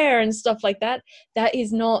my hair and stuff like that, that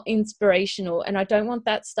is not inspirational. And I don't want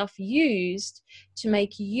that stuff used to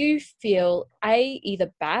make you feel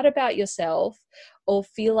either bad about yourself or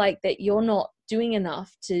feel like that you're not doing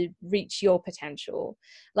enough to reach your potential.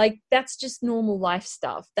 Like, that's just normal life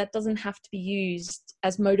stuff. That doesn't have to be used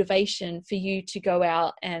as motivation for you to go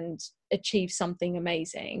out and achieve something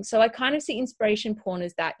amazing. So I kind of see inspiration porn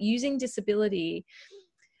as that, using disability.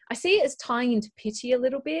 I see it as tying into pity a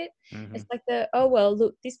little bit. Mm-hmm. It's like oh, well,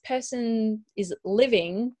 look, this person is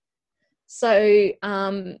living. So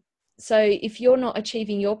if you're not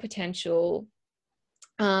achieving your potential,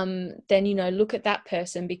 then, you know, look at that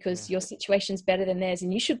person, because your situation's better than theirs,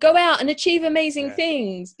 and you should go out and achieve amazing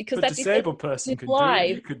things, because that disabled person could do it.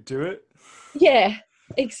 You could do it. Yeah,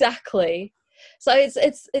 exactly. So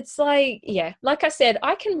it's like, yeah, like I said,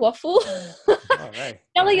 I can waffle.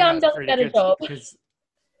 Kelly Young does a better job.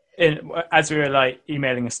 As we were like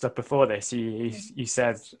emailing us stuff before this, you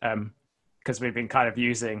said, because we've been kind of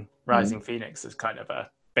using Rising Phoenix as kind of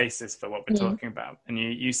a basis for what we're talking about, and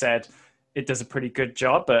you said it does a pretty good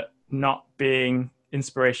job at not being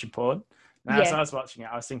inspiration porn. Now, as I was watching it,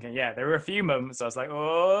 I was thinking, there were a few moments I was like,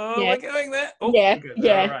 we're going there. Oh, yeah.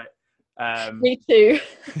 All right. Me too.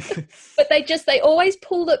 But they always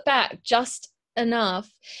pulled it back just enough.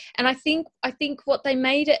 And I think what they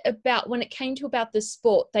made it about, when it came to about the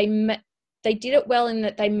sport, they did it well in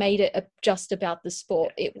that they made it just about the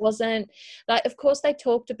sport. It wasn't like, of course they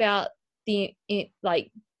talked about the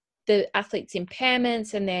athletes'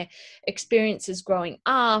 impairments and their experiences growing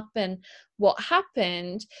up and what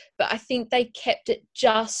happened, but I think they kept it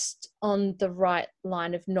just on the right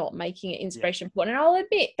line of not making it inspiration porn. And I'll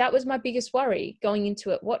admit, that was my biggest worry going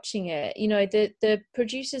into it, watching it. You know, the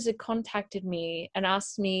producers had contacted me and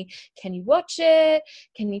asked me, can you watch it?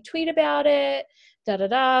 Can you tweet about it?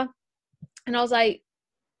 And I was like,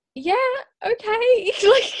 yeah, okay.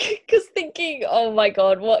 Like, because thinking, oh my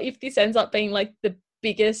God, what if this ends up being like the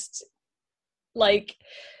biggest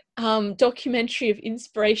documentary of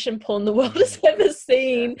inspiration porn the world has ever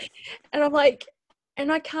seen? And I'm like,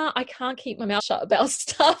 and I can't keep my mouth shut about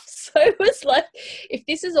stuff. So it was like, if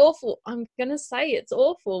this is awful, I'm gonna say it's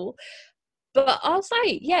awful. But I'll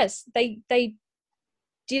say, yes, they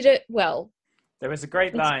did it well. There was a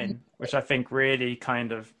great line which I think really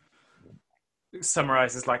kind of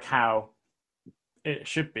summarizes like how it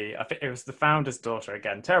should be. I think it was the founder's daughter,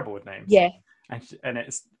 again, terrible with names. Yeah. And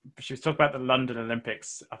she was talking about the London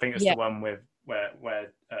Olympics. I think it was the one with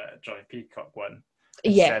where Johnny Peacock won.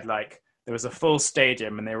 And she said, like, there was a full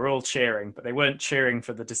stadium and they were all cheering, but they weren't cheering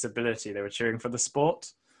for the disability. They were cheering for the sport.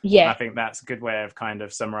 Yeah. And I think that's a good way of kind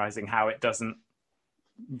of summarizing how it doesn't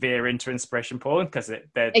veer into inspiration porn, because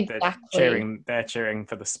they're cheering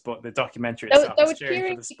for the sport. The documentary itself is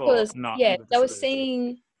cheering for the sport, because, not they were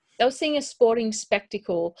seeing a sporting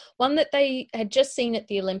spectacle, one that they had just seen at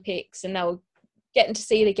the Olympics, and they were getting to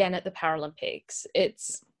see it again at the Paralympics.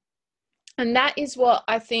 And that is what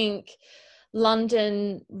I think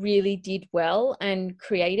London really did well and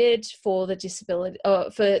created for the disability,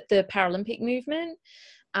 for the Paralympic movement,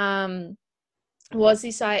 was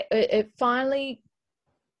this, it finally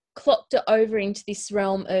clocked it over into this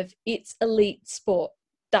realm of, it's elite sport.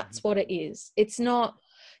 That's what it is. It's not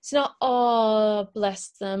It's not, oh, bless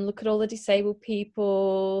them, look at all the disabled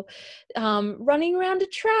people running around a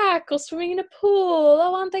track or swimming in a pool.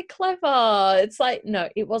 Oh, aren't they clever? It's like, no,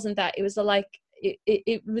 it wasn't that. It was like,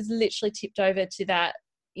 it was literally tipped over to that,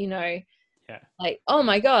 you know, like, oh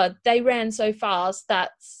my God, they ran so fast.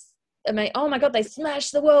 That's amazing. Oh my God, they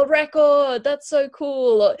smashed the world record. That's so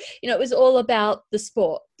cool. Or, you know, it was all about the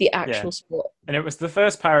sport, the actual sport. And it was the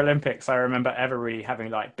first Paralympics I remember ever really having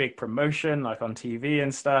like big promotion, like on TV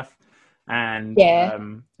and stuff. And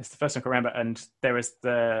it's the first one I can remember. And there was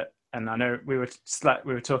and I know we were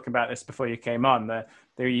talking about this before you came on. They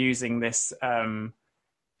were using this slogan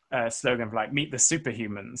of like "Meet the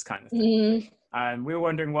Superhumans" kind of thing. And we were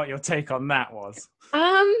wondering what your take on that was.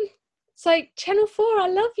 It's like, Channel 4, I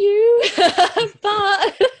love you,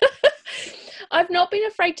 but I've not been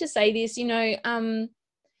afraid to say this. You know,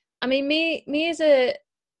 I mean, me as a,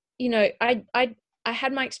 you know, I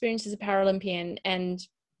had my experience as a Paralympian, and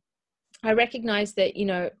I recognise that, you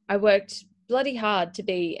know, I worked bloody hard to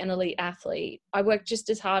be an elite athlete. I worked just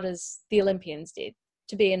as hard as the Olympians did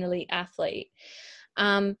to be an elite athlete.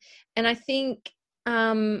 And I think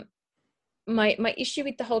my issue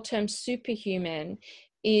with the whole term superhuman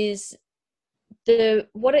is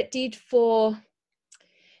what it did for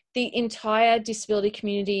the entire disability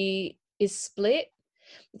community is split.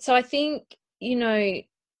 So I think, you know,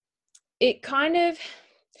 it kind of,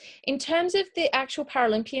 in terms of the actual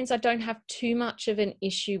Paralympians, I don't have too much of an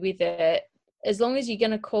issue with it, as long as you're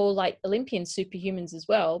going to call like Olympians superhumans as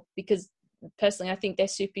well, because personally I think they're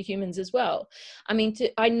superhumans as well. I mean,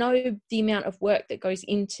 I know the amount of work that goes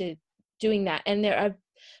into doing that, and there are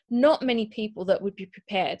not many people that would be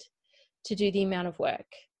prepared to do the amount of work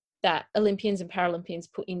that Olympians and Paralympians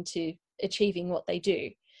put into achieving what they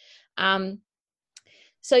do.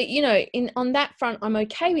 So, you know, on that front, I'm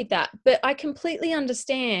okay with that. But I completely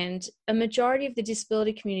understand a majority of the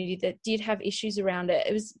disability community that did have issues around it.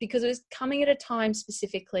 It was because it was coming at a time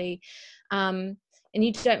specifically, and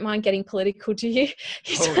you don't mind getting political, do you?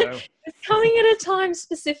 No. It's coming at a time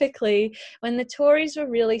specifically when the Tories were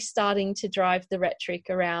really starting to drive the rhetoric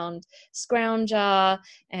around scrounger,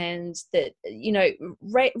 and that, you know,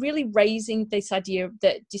 really raising this idea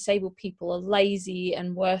that disabled people are lazy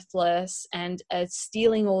and worthless and are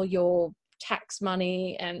stealing all your tax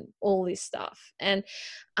money and all this stuff. And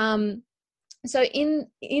so in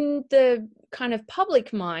the kind of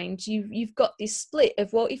public mind, you've got this split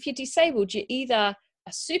of, well, if you're disabled, you're either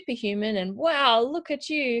a superhuman and wow, look at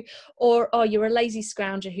you, or oh, you're a lazy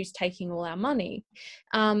scrounger who's taking all our money.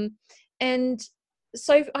 And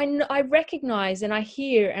so I recognize and I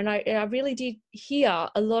hear, and I really did hear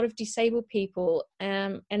a lot of disabled people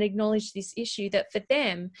and acknowledge this issue, that for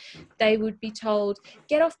them, they would be told,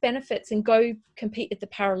 get off benefits and go compete at the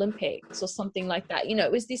Paralympics or something like that. You know,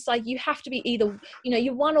 it was this like, you have to be either, you know,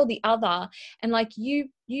 you're one or the other. And like, you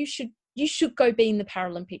should go be in the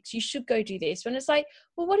Paralympics. You should go do this. When it's like,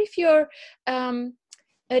 well, what if you're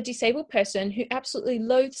a disabled person who absolutely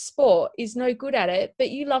loathes sport, is no good at it,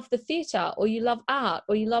 but you love the theatre, or you love art,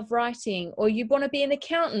 or you love writing, or you want to be an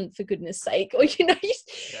accountant, for goodness sake, or, you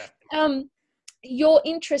know, your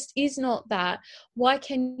interest is not that. Why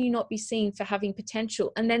can you not be seen for having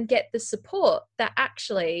potential, and then get the support that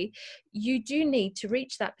actually you do need to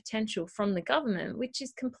reach that potential from the government, which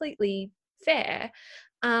is completely fair,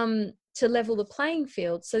 to level the playing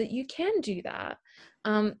field so that you can do that.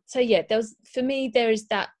 So yeah, for me, there is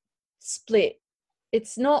that split.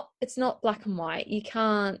 It's not black and white. You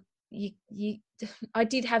can't, I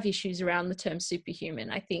did have issues around the term superhuman,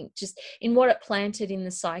 I think, just in what it planted in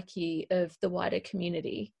the psyche of the wider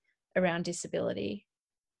community around disability.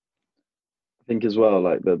 I think as well,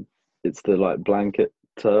 like it's the like blanket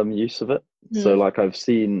term use of it. So like I've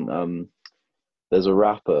seen there's a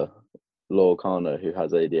rapper, Lil Kana, who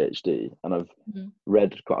has ADHD, and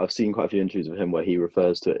I've seen quite a few interviews of him where he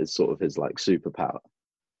refers to it as sort of his like superpower.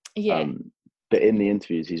 Yeah. But in the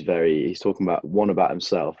interviews, he's talking about, one, about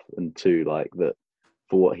himself, and two, like that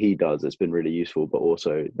for what he does, it's been really useful. But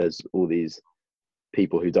also, there's all these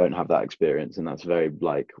people who don't have that experience, and that's very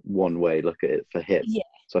like one way look at it for him. Yeah.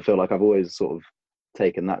 So I feel like I've always sort of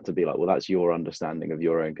taken that to be like, well, that's your understanding of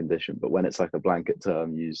your own condition. But when it's like a blanket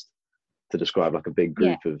term used to describe like a big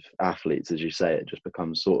group of athletes, as you say, it just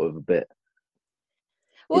becomes sort of a bit,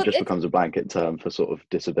 it just becomes a blanket term for sort of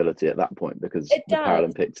disability at that point, because the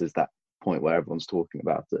Paralympics is that point where everyone's talking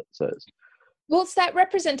about it. So it's that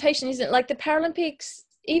representation, isn't it? Like the Paralympics,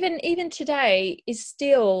 even today, is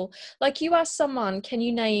still like, you ask someone, can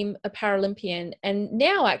you name a Paralympian? And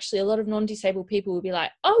now actually a lot of non-disabled people will be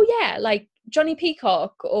like, oh yeah, like Johnny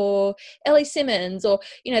Peacock or Ellie Simmons, or,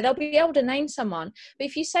 you know, they'll be able to name someone. But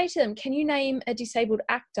if you say to them, can you name a disabled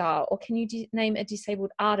actor, or can you name a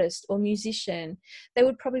disabled artist or musician, they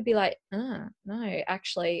would probably be like, no,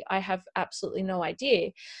 actually, I have absolutely no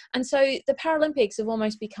idea. And so the Paralympics have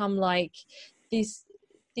almost become like this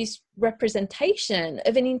representation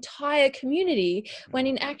of an entire community, when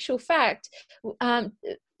in actual fact,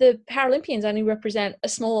 the Paralympians only represent a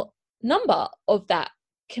small number of that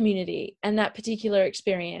community and that particular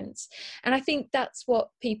experience. And I think that's what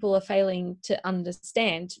people are failing to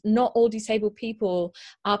understand. Not all disabled people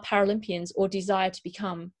are Paralympians or desire to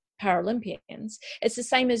become Paralympians. It's the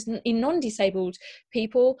same as in non-disabled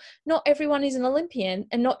people. Not everyone is an Olympian,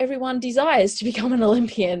 and not everyone desires to become an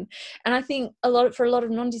Olympian. And I think for a lot of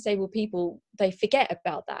non-disabled people, they forget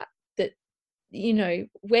about that, you know,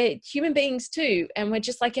 we're human beings too, and we're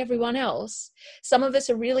just like everyone else. Some of us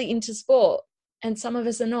are really into sport and some of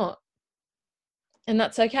us are not, and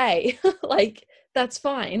that's okay. Like, that's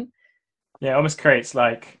fine. Yeah, it almost creates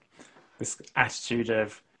like this attitude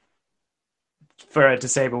of, for a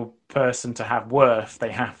disabled person to have worth,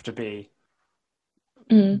 they have to be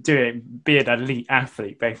be an elite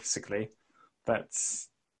athlete, basically.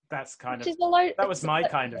 That's kind of, that was my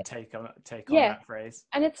kind of take on that phrase.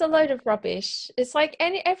 And it's a load of rubbish. It's like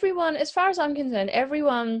everyone, as far as I'm concerned,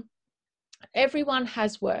 everyone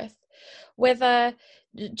has worth. Whether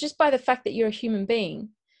just by the fact that you're a human being,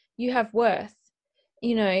 you have worth.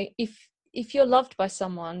 You know, if you're loved by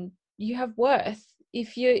someone, you have worth.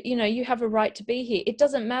 If you have a right to be here. It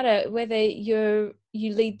doesn't matter whether you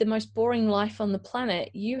lead the most boring life on the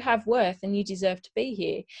planet. You have worth, and you deserve to be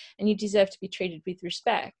here, and you deserve to be treated with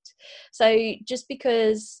respect. So just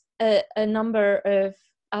because a number of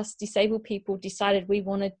us disabled people decided we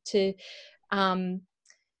wanted to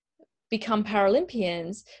become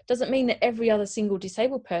Paralympians doesn't mean that every other single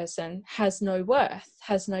disabled person has no worth,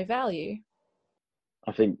 has no value.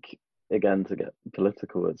 I think, again, to get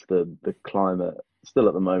political, it's the climate still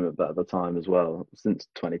at the moment, but at the time as well, since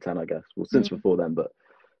 2010, I guess. Well, since before then, but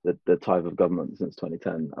the type of government since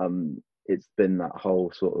 2010, it's been that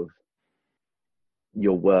whole sort of,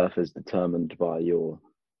 your worth is determined by your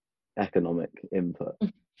economic input.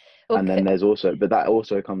 Okay. And then there's also, but that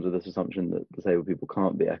also comes with this assumption that disabled people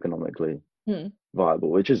can't be economically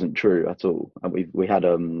viable, which isn't true at all. And we had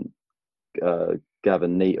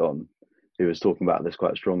Gavin Neat on, who was talking about this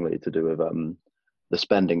quite strongly, to do with the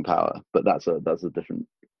spending power, but that's a different.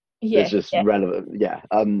 It's just relevant,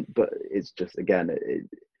 but it's just, again,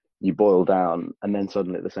 you boil down, and then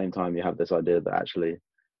suddenly at the same time you have this idea that actually,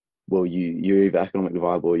 well, you're either economically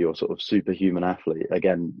viable or you're sort of superhuman athlete.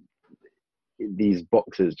 Again, these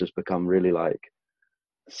boxes just become really like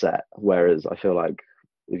set. Whereas I feel like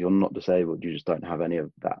if you're not disabled, you just don't have any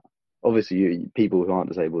of that. Obviously, people who aren't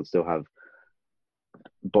disabled still have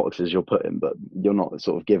boxes you're put in, but you're not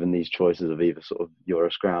sort of given these choices of either sort of you're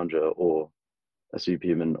a scrounger or a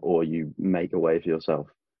superhuman, or you make a way for yourself.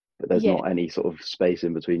 But there's not any sort of space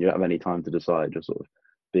in between. You don't have any time to decide. You're sort of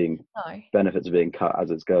being benefits are being cut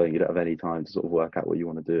as it's going. You don't have any time to sort of work out what you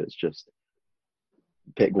want to do. It's just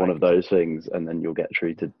pick one of those things, and then you'll get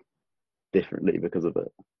treated differently because of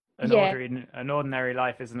it. An ordinary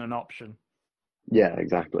life isn't an option. Yeah,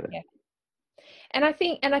 exactly. Yeah. And I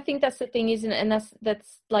think that's the thing, isn't it? And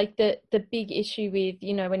that's like the big issue with,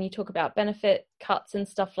 you know, when you talk about benefit cuts and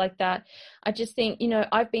stuff like that. I just think, you know,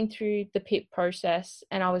 I've been through the PIP process,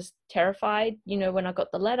 and I was terrified, you know, when I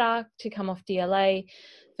got the letter to come off DLA.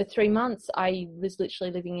 For 3 months, I was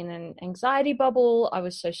literally living in an anxiety bubble. I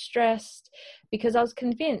was so stressed because I was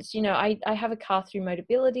convinced, you know, I have a car through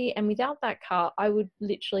Motability, and without that car, I would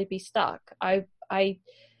literally be stuck. I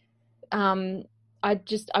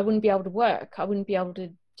wouldn't be able to work. I wouldn't be able to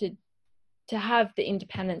have the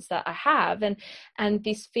independence that I have, and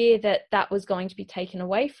this fear that was going to be taken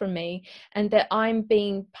away from me, and that I'm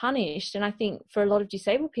being punished. And I think for a lot of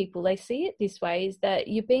disabled people, they see it this way, is that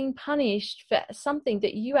you're being punished for something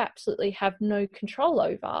that you absolutely have no control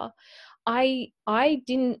over. I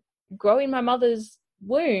didn't grow in my mother's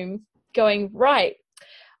womb going, right,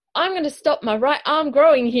 I'm going to stop my right arm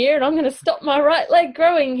growing here, and I'm going to stop my right leg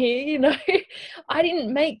growing here, you know. I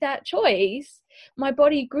didn't make that choice. My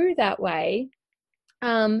body grew that way.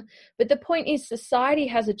 But the point is, society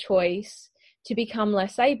has a choice to become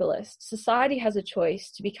less ableist. Society has a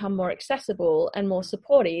choice to become more accessible and more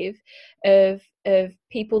supportive of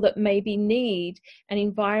people that maybe need an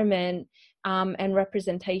environment and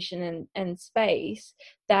representation and space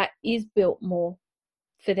that is built more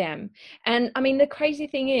for them. And I mean, the crazy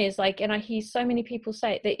thing is, like, and I hear so many people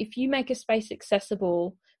say it, that if you make a space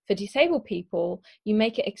accessible for disabled people, you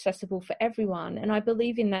make it accessible for everyone. And I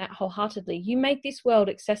believe in that wholeheartedly. You make this world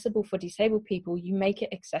accessible for disabled people, you make it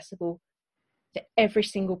accessible for every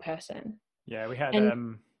single person. Yeah, we had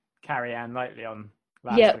Carrie Ann Lightly on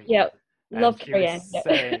last week. Yeah, love she Carrie Ann.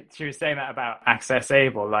 She was saying that about Access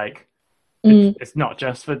Able, like it's not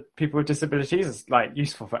just for people with disabilities, it's like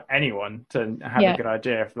useful for anyone to have a good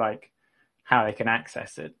idea of like how they can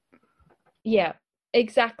access it. Yeah,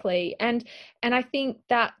 exactly. And I think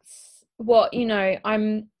that's what, you know,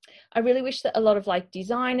 I really wish that a lot of like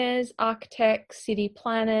designers, architects, city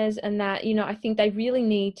planners, and that, you know, I think they really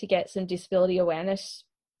need to get some disability awareness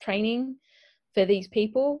training for these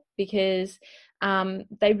people, because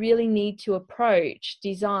they really need to approach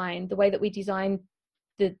design, the way that we design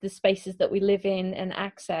the spaces that we live in and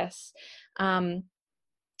access.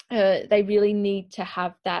 They really need to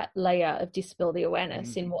have that layer of disability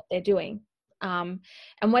awareness in what they're doing. And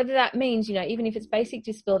whether that means, you know, even if it's basic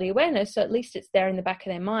disability awareness, so at least it's there in the back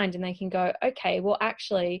of their mind and they can go, okay, well,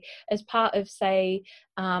 actually, as part of, say,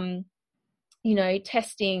 you know,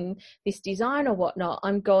 testing this design or whatnot,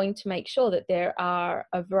 I'm going to make sure that there are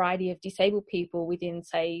a variety of disabled people within,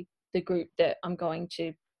 say, the group that I'm going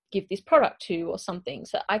to give this product to or something,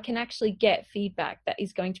 so I can actually get feedback that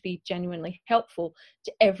is going to be genuinely helpful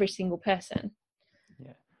to every single person.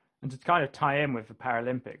 Yeah. And to kind of tie in with the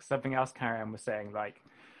Paralympics, something else Carrie Ann was saying, like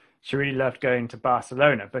she really loved going to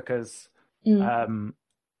Barcelona because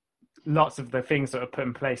lots of the things that were put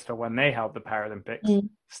in place for when they held the Paralympics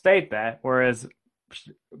stayed there, whereas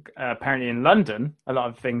apparently in London, a lot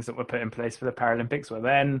of things that were put in place for the Paralympics were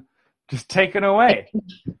then just taken away.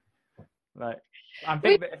 Like, I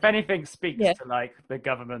think that if anything speaks to like the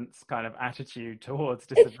government's kind of attitude towards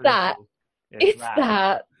disability, it's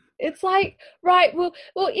that. It's like, right, well,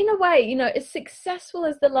 in a way, you know, as successful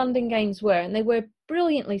as the London Games were, and they were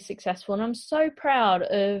brilliantly successful, and I'm so proud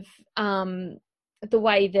of the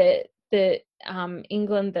way that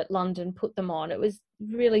England, that London put them on. It was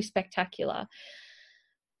really spectacular.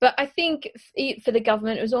 But I think for the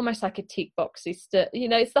government, it was almost like a tick box system. You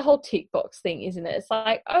know, it's the whole tick box thing, isn't it? It's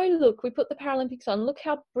like, oh, look, we put the Paralympics on. Look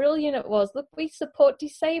how brilliant it was. Look, we support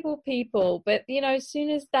disabled people. But, you know, as soon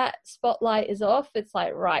as that spotlight is off, it's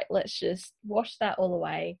like, right, let's just wash that all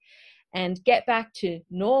away and get back to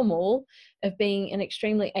normal of being an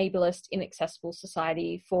extremely ableist, inaccessible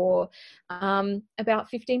society for about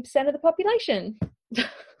 15% of the population. I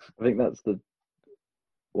think that's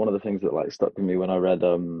one of the things that like stuck with me when I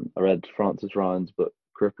read Frances Ryan's book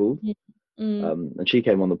Crippled, and she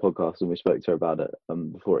came on the podcast and we spoke to her about it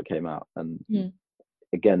before it came out, and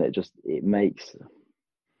again it makes,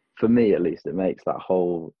 for me at least, it makes that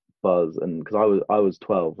whole buzz. And because I was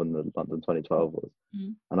 12 when the London 2012 was,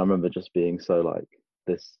 and I remember just being so like,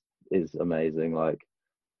 this is amazing, like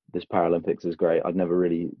this Paralympics is great. I'd never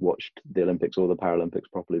really watched the Olympics or the Paralympics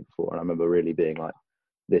properly before, and I remember really being like,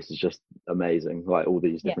 this is just amazing, like all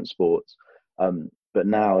these different sports. But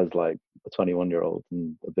now as like a 21-year-old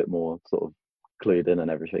and a bit more sort of clued in and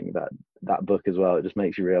everything, that book as well, it just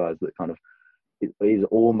makes you realize that kind of it is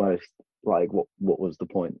almost like what was the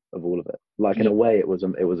point of all of it. Like in a way it was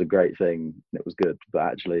a great thing and it was good, but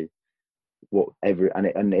actually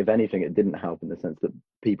and if anything, it didn't help in the sense that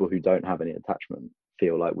people who don't have any attachment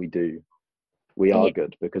feel like we are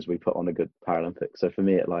good because we put on a good Paralympics. So for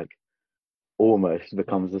me, it like almost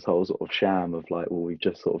becomes this whole sort of sham of like, well, we've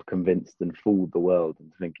just sort of convinced and fooled the world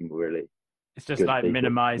into thinking we're really, it's just like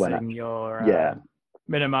minimizing your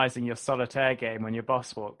solitaire game when your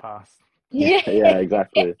boss walked past. Yeah,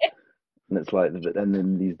 exactly. And it's like, and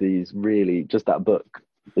then these really, just that book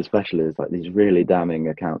especially, is like these really damning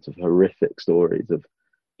accounts of horrific stories of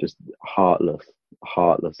just heartless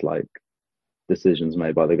like decisions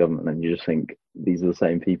made by the government, and you just think these are the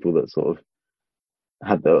same people that sort of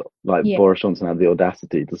had Boris Johnson had the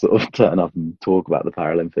audacity to sort of turn up and talk about the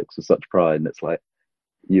Paralympics with such pride, and it's like,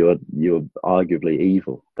 you're arguably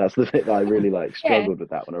evil. That's the bit that I really like struggled with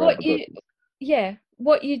that when I read the book. Yeah,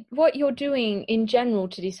 what you're doing in general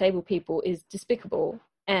to disabled people is despicable,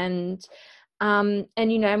 and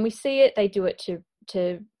you know, and we see it. They do it to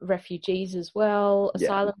refugees as well,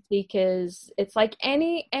 asylum seekers. It's like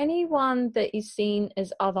anyone that is seen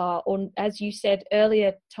as other, or as you said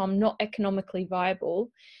earlier, Tom, not economically viable,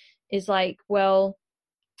 is like, well,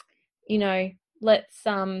 you know, let's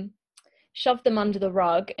shove them under the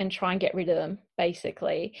rug and try and get rid of them,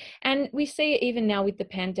 basically. And we see it even now with the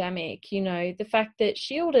pandemic, you know, the fact that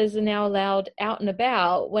shielders are now allowed out and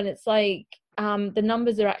about when it's like, the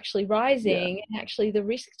numbers are actually rising, and actually the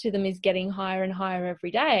risk to them is getting higher and higher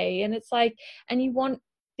every day. And it's like, and you want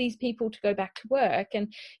these people to go back to work,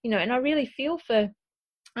 and, you know, and I really feel for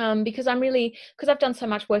because I've done so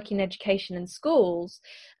much work in education and schools.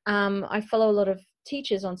 I follow a lot of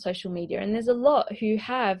teachers on social media, and there's a lot who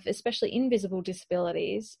have, especially invisible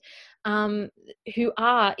disabilities, who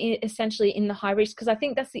are essentially in the high risk. Because I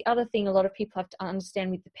think that's the other thing a lot of people have to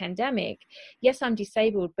understand with the pandemic. Yes, I'm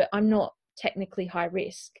disabled, but I'm not technically high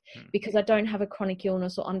risk because I don't have a chronic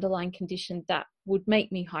illness or underlying condition that would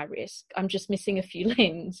make me high risk. I'm just missing a few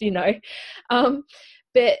limbs, you know.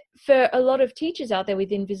 But for a lot of teachers out there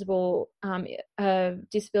with invisible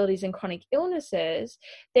disabilities and chronic illnesses,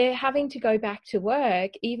 they're having to go back to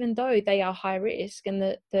work even though they are high risk, and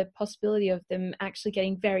the possibility of them actually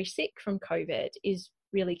getting very sick from COVID is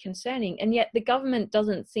really concerning. And yet the government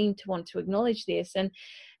doesn't seem to want to acknowledge this. And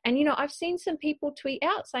you know, I've seen some people tweet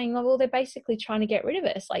out saying, oh, well, they're basically trying to get rid of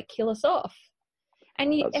us, like kill us off.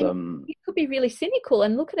 And you could be really cynical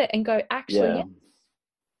and look at it and go, actually, yeah.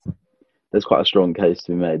 There's quite a strong case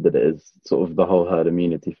to be made that it is sort of the whole herd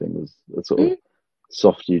immunity thing was a sort of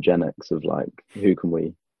soft eugenics of like, who can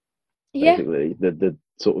we basically the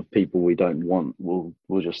sort of people we don't want, we'll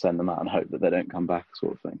just send them out and hope that they don't come back,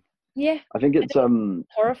 sort of thing. Yeah. I think it's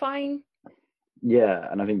horrifying. Yeah,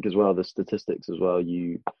 and I think as well the statistics as well,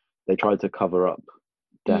 they tried to cover up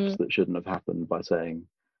deaths that shouldn't have happened by saying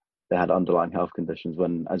they had underlying health conditions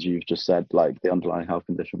when, as you've just said, like the underlying health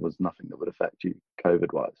condition was nothing that would affect you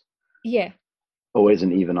COVID wise. Yeah. Or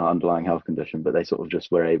isn't even an underlying health condition, but they sort of just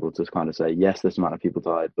were able to kind of say, yes, this amount of people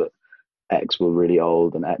died, but X were really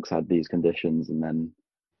old and X had these conditions, and then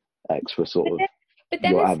X were sort of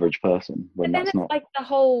your average person, when that's not. Like the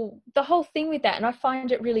whole thing with that, and I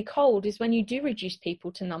find it really cold, is when you do reduce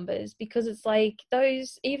people to numbers, because it's like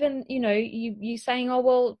those, even, you know, you saying, oh,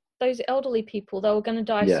 well, those elderly people, they were going to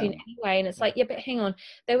die soon anyway. And it's like, yeah, but hang on,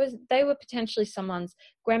 they were potentially someone's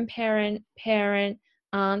grandparent, parent,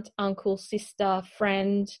 aunt, uncle, sister,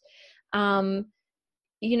 friend.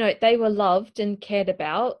 You know, they were loved and cared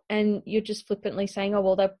about, and you're just flippantly saying, oh,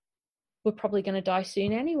 well, they were probably going to die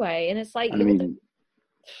soon anyway. And it's like, I mean,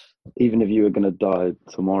 even if you were going to die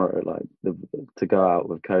tomorrow, like to go out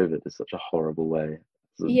with COVID is such a horrible way.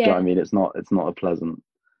 So, do you know what I mean? It's not a pleasant.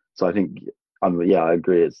 So I think, I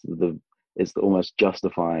agree. It's almost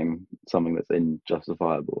justifying something that's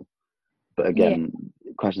injustifiable. But again,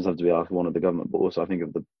 questions have to be asked, one of the government, but also I think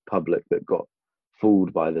of the public that got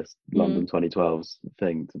fooled by this London 2012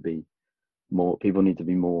 thing, to be more, people need to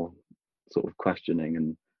be more sort of questioning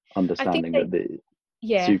and understanding that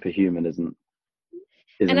the superhuman isn't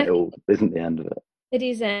the end of it. It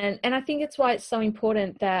isn't. And I think it's why it's so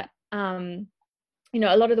important that, you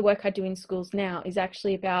know, a lot of the work I do in schools now is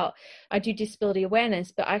actually about, I do disability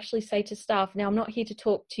awareness, but I actually say to staff, now I'm not here to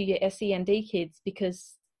talk to your SEND kids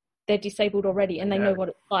because they're disabled already and they know what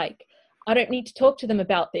it's like. I don't need to talk to them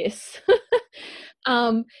about this.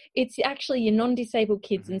 It's actually your non-disabled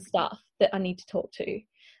kids and stuff that I need to talk to.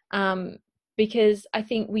 Because I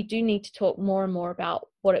think we do need to talk more and more about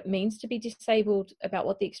what it means to be disabled, about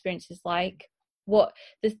what the experience is like, what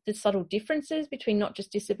the subtle differences between not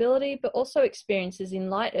just disability, but also experiences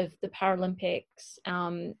in light of the Paralympics,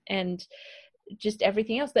 and just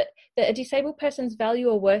everything else, that a disabled person's value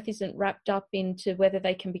or worth isn't wrapped up into whether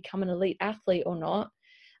they can become an elite athlete or not.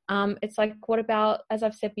 It's like, what about, as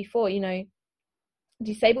I've said before, you know,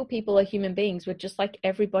 disabled people are human beings. We're just like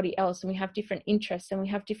everybody else, and we have different interests and we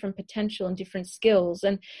have different potential and different skills,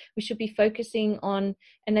 and we should be focusing on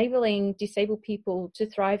enabling disabled people to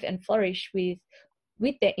thrive and flourish with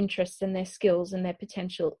their interests and their skills and their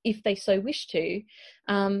potential, if they so wish to.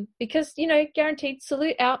 Because, you know, guaranteed,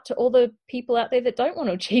 salute out to all the people out there that don't want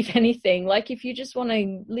to achieve anything. Like, if you just want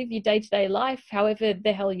to live your day-to-day life however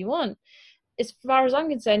the hell you want, as far as I'm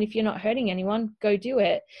concerned, if you're not hurting anyone, go do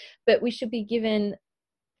it. But we should be given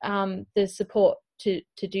the support to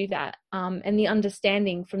do that, and the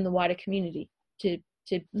understanding from the wider community to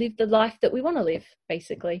live the life that we want to live,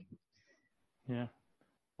 basically. Yeah.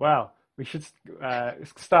 Well, we should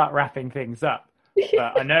start wrapping things up.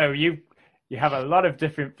 But I know you have a lot of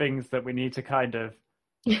different things that we need to kind of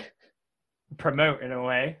promote in a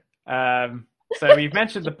way. So we've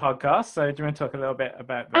mentioned the podcast. So do you want to talk a little bit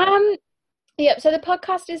about that? Yeah, so the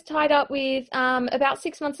podcast is tied up with, about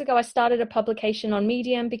 6 months ago, I started a publication on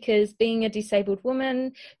Medium, because being a disabled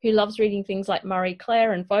woman who loves reading things like Marie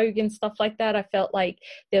Claire and Vogue and stuff like that, I felt like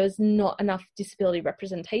there was not enough disability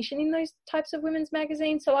representation in those types of women's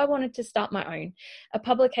magazines. So I wanted to start my own, a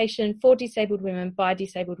publication for disabled women by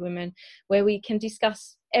disabled women, where we can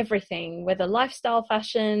discuss everything, whether lifestyle,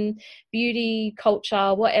 fashion, beauty,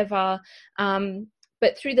 culture, whatever,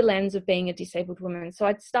 but through the lens of being a disabled woman. So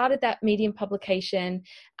I'd started that Medium publication,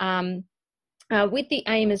 and with the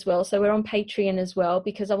aim as well. So we're on Patreon as well,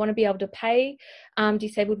 because I want to be able to pay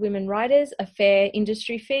disabled women writers a fair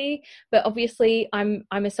industry fee. But obviously I'm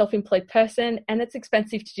a self-employed person, and it's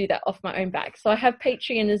expensive to do that off my own back. So I have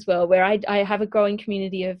Patreon as well, where I have a growing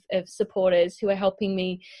community of supporters who are helping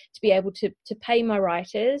me to be able to pay my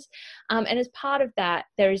writers. And as part of that,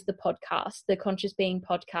 there is the podcast, the Conscious Being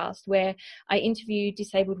podcast, where I interview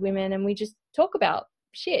disabled women and we just talk about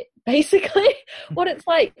shit, basically, what it's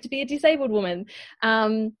like to be a disabled woman,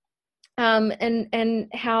 and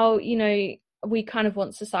how, you know, we kind of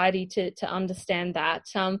want society to understand that.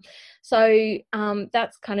 So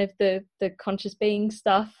that's kind of the conscious being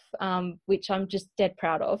stuff, which I'm just dead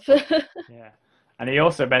proud of. Yeah. And he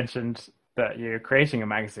also mentioned that you're creating a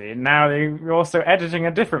magazine. Now you're also editing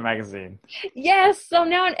a different magazine. Yes, so I'm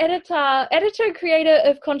now an editor and creator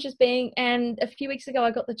of Conscious Being, and a few weeks ago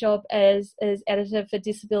I got the job as editor for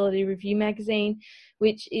Disability Review magazine,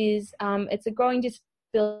 which is it's a growing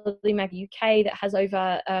disability mag UK that has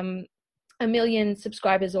over 1 million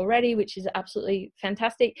subscribers already, which is absolutely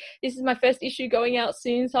fantastic. This is my first issue going out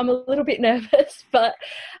soon, so I'm a little bit nervous, but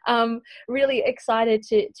really excited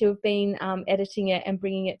to have been editing it and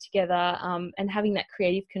bringing it together, and having that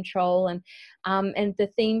creative control. And the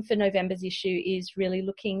theme for November's issue is really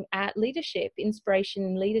looking at leadership, inspiration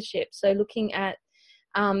and leadership. So looking at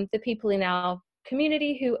the people in our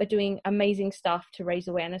community who are doing amazing stuff to raise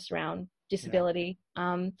awareness around disability,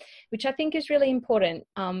 which I think is really important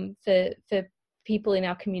for people in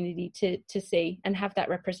our community to see and have that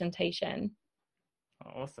representation.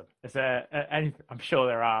 Awesome. Is there any? I'm sure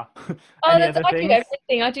there are. I things? do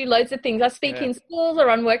everything. I do loads of things. I speak in schools. I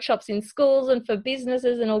run workshops in schools and for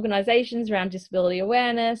businesses and organisations around disability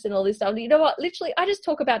awareness and all this stuff. You know what? Literally, I just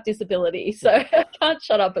talk about disability, so I can't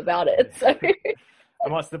shut up about it. So.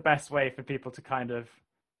 And what's the best way for people to kind of?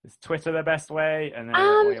 Is Twitter the best way? And then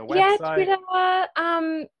your website? Yeah, Twitter.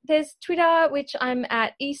 There's Twitter, which I'm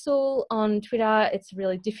at Esul on Twitter. It's a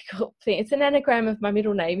really difficult thing. It's an anagram of my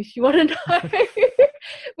middle name, if you want to know,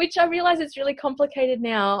 which I realise it's really complicated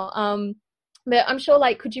now. But I'm sure,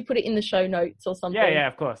 like, could you put it in the show notes or something? Yeah,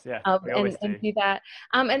 of course, yeah. And do that.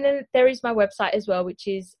 And then there is my website as well, which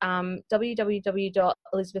is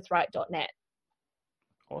www.elizabethwright.net.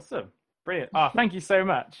 Awesome. Brilliant. Oh, thank you so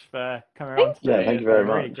much for coming on. Yeah, thank you very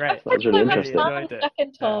much. Really great. That was really interesting. Jack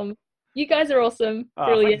and Tom. Yeah. You guys are awesome. Oh,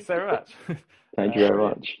 brilliant. Thank you so much. Thank you very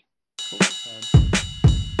much.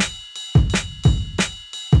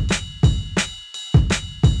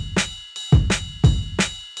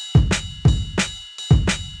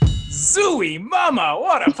 Zooey Mama,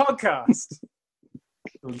 what a podcast.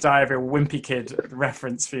 We'll die of a Wimpy Kid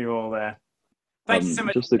reference for you all there. Thank you so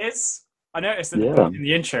much, Liz. I noticed that in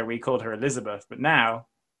the intro we called her Elizabeth, but now,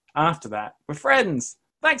 after that, we're friends.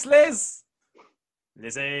 Thanks, Liz.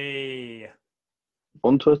 Lizzie.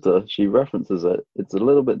 On Twitter, she references it. It's a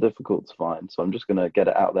little bit difficult to find, so I'm just going to get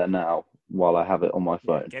it out there now while I have it on my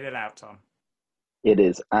phone. Get it out, Tom. It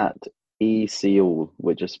is at Esioul,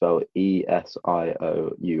 which is spelled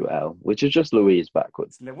Esioul, which is just Louise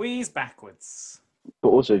backwards. It's Louise backwards. But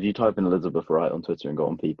also, if you type in Elizabeth Wright on Twitter and go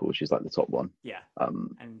on People, she's like the top one. Yeah.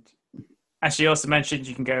 And as she also mentioned,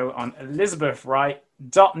 you can go on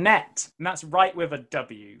elizabethwright.net, and that's right with a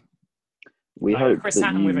W. We hope Chris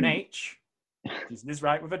Hatton with an H. Liz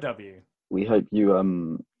Wright with a W. We hope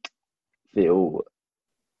you feel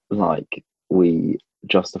like we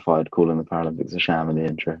justified calling the Paralympics a sham in the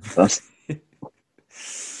intro.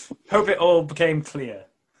 Hope it all became clear.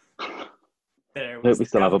 Hope we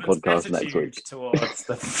still have a podcast next week towards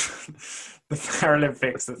the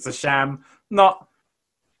Paralympics. That's a sham, not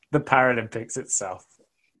the Paralympics itself.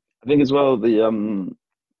 I think as well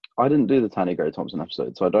I didn't do the Tanny Gray Thompson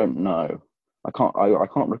episode, so I don't know. I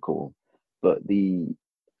can't recall. But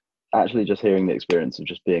actually just hearing the experience of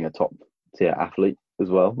just being a top tier athlete as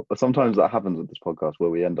well. Sometimes that happens with this podcast where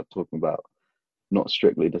we end up talking about not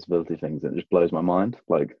strictly disability things, and it just blows my mind.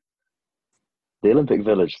 Like the Olympic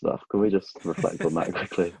Village stuff. Can we just reflect on that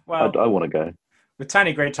quickly? Well, I want to go. With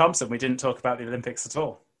Tanny Gray Thompson, we didn't talk about the Olympics at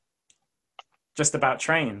all. Just about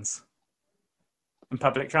trains and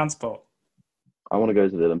public transport. I want to go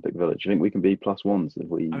to the Olympic Village. Do you think we can be plus ones if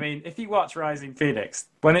we... I mean, if you watch Rising Phoenix,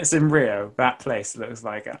 when it's in Rio, that place looks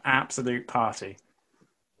like an absolute party.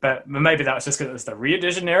 But maybe that was just because it was the Rio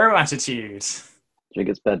de Janeiro attitude. Do you think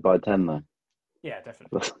it's bed by 10 though? Yeah,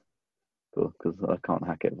 definitely. Cool, because I can't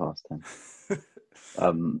hack it past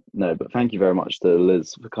 10. No, but thank you very much to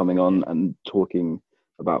Liz for coming on and talking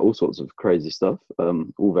about all sorts of crazy stuff.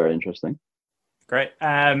 All very interesting. Great.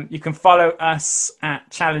 You can follow us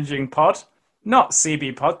at Challenging Pod, not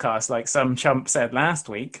CB Podcast like some chump said last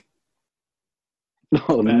week.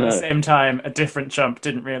 Oh But at the no. same time, a different chump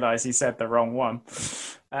didn't realize he said the wrong one.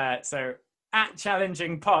 So at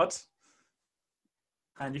Challenging Pod,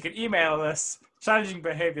 and you can email us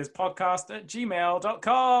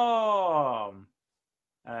challengingbehaviorspodcast@gmail.com.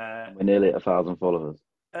 We're nearly at 1,000 followers.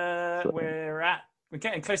 We're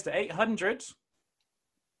getting close to 800.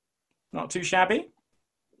 Not too shabby.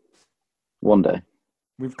 One day.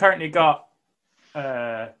 We've currently got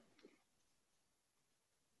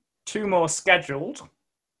 2 more scheduled,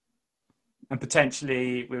 and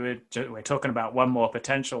potentially we're talking about one more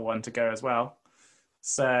potential one to go as well.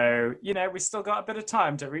 So we still got a bit of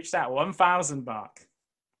time to reach that 1,000 mark.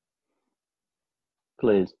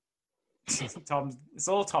 Please. Tom, it's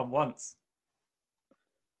all Tom wants.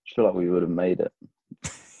 I feel like we would have made it.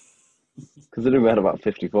 Considering we had about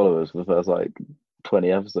 50 followers for the first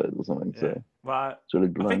 20 episodes or something. Yeah. So well, it's really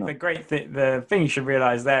I think the thing you should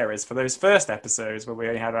realize there is for those first episodes where we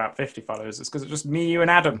only had about 50 followers, it's because it's just me, you,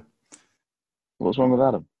 and Adam. What's wrong with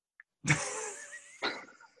Adam?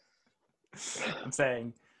 I'm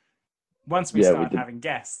saying once we started having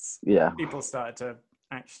guests, people started to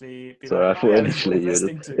actually be I thought initially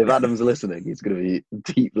to. If Adam's listening, he's going to be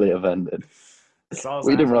deeply offended. What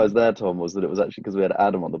you didn't realise there, Tom, was that it was actually because we had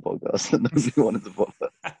Adam on the podcast that nobody wanted to bother.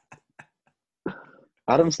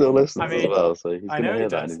 Adam still listens as well, so he's going to hear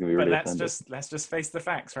that and he's going to be really offended. Let's just face the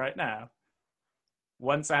facts right now.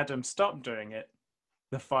 Once Adam stopped doing it,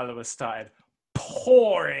 the followers started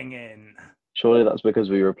pouring in. Surely that's because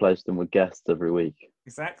we replaced them with guests every week.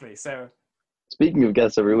 Exactly. So, speaking of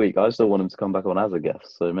guests every week, I still want him to come back on as a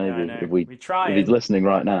guest. So maybe if he's listening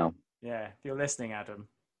right now. Yeah, if you're listening, Adam,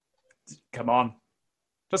 come on.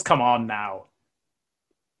 Just come on now.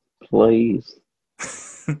 Please.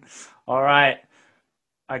 All right.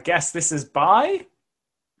 I guess this is bye?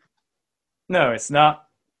 No, it's not.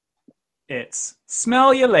 It's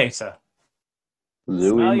smell you later.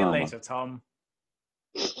 Smell you later, Tom.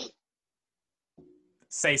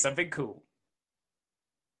 Say something cool.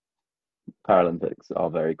 Paralympics are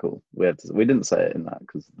very cool. We didn't say it in that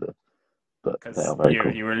but they are very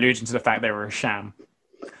cool. You were alluding to the fact they were a sham.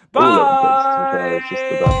 Bye! All Olympics, which are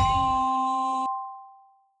just the best.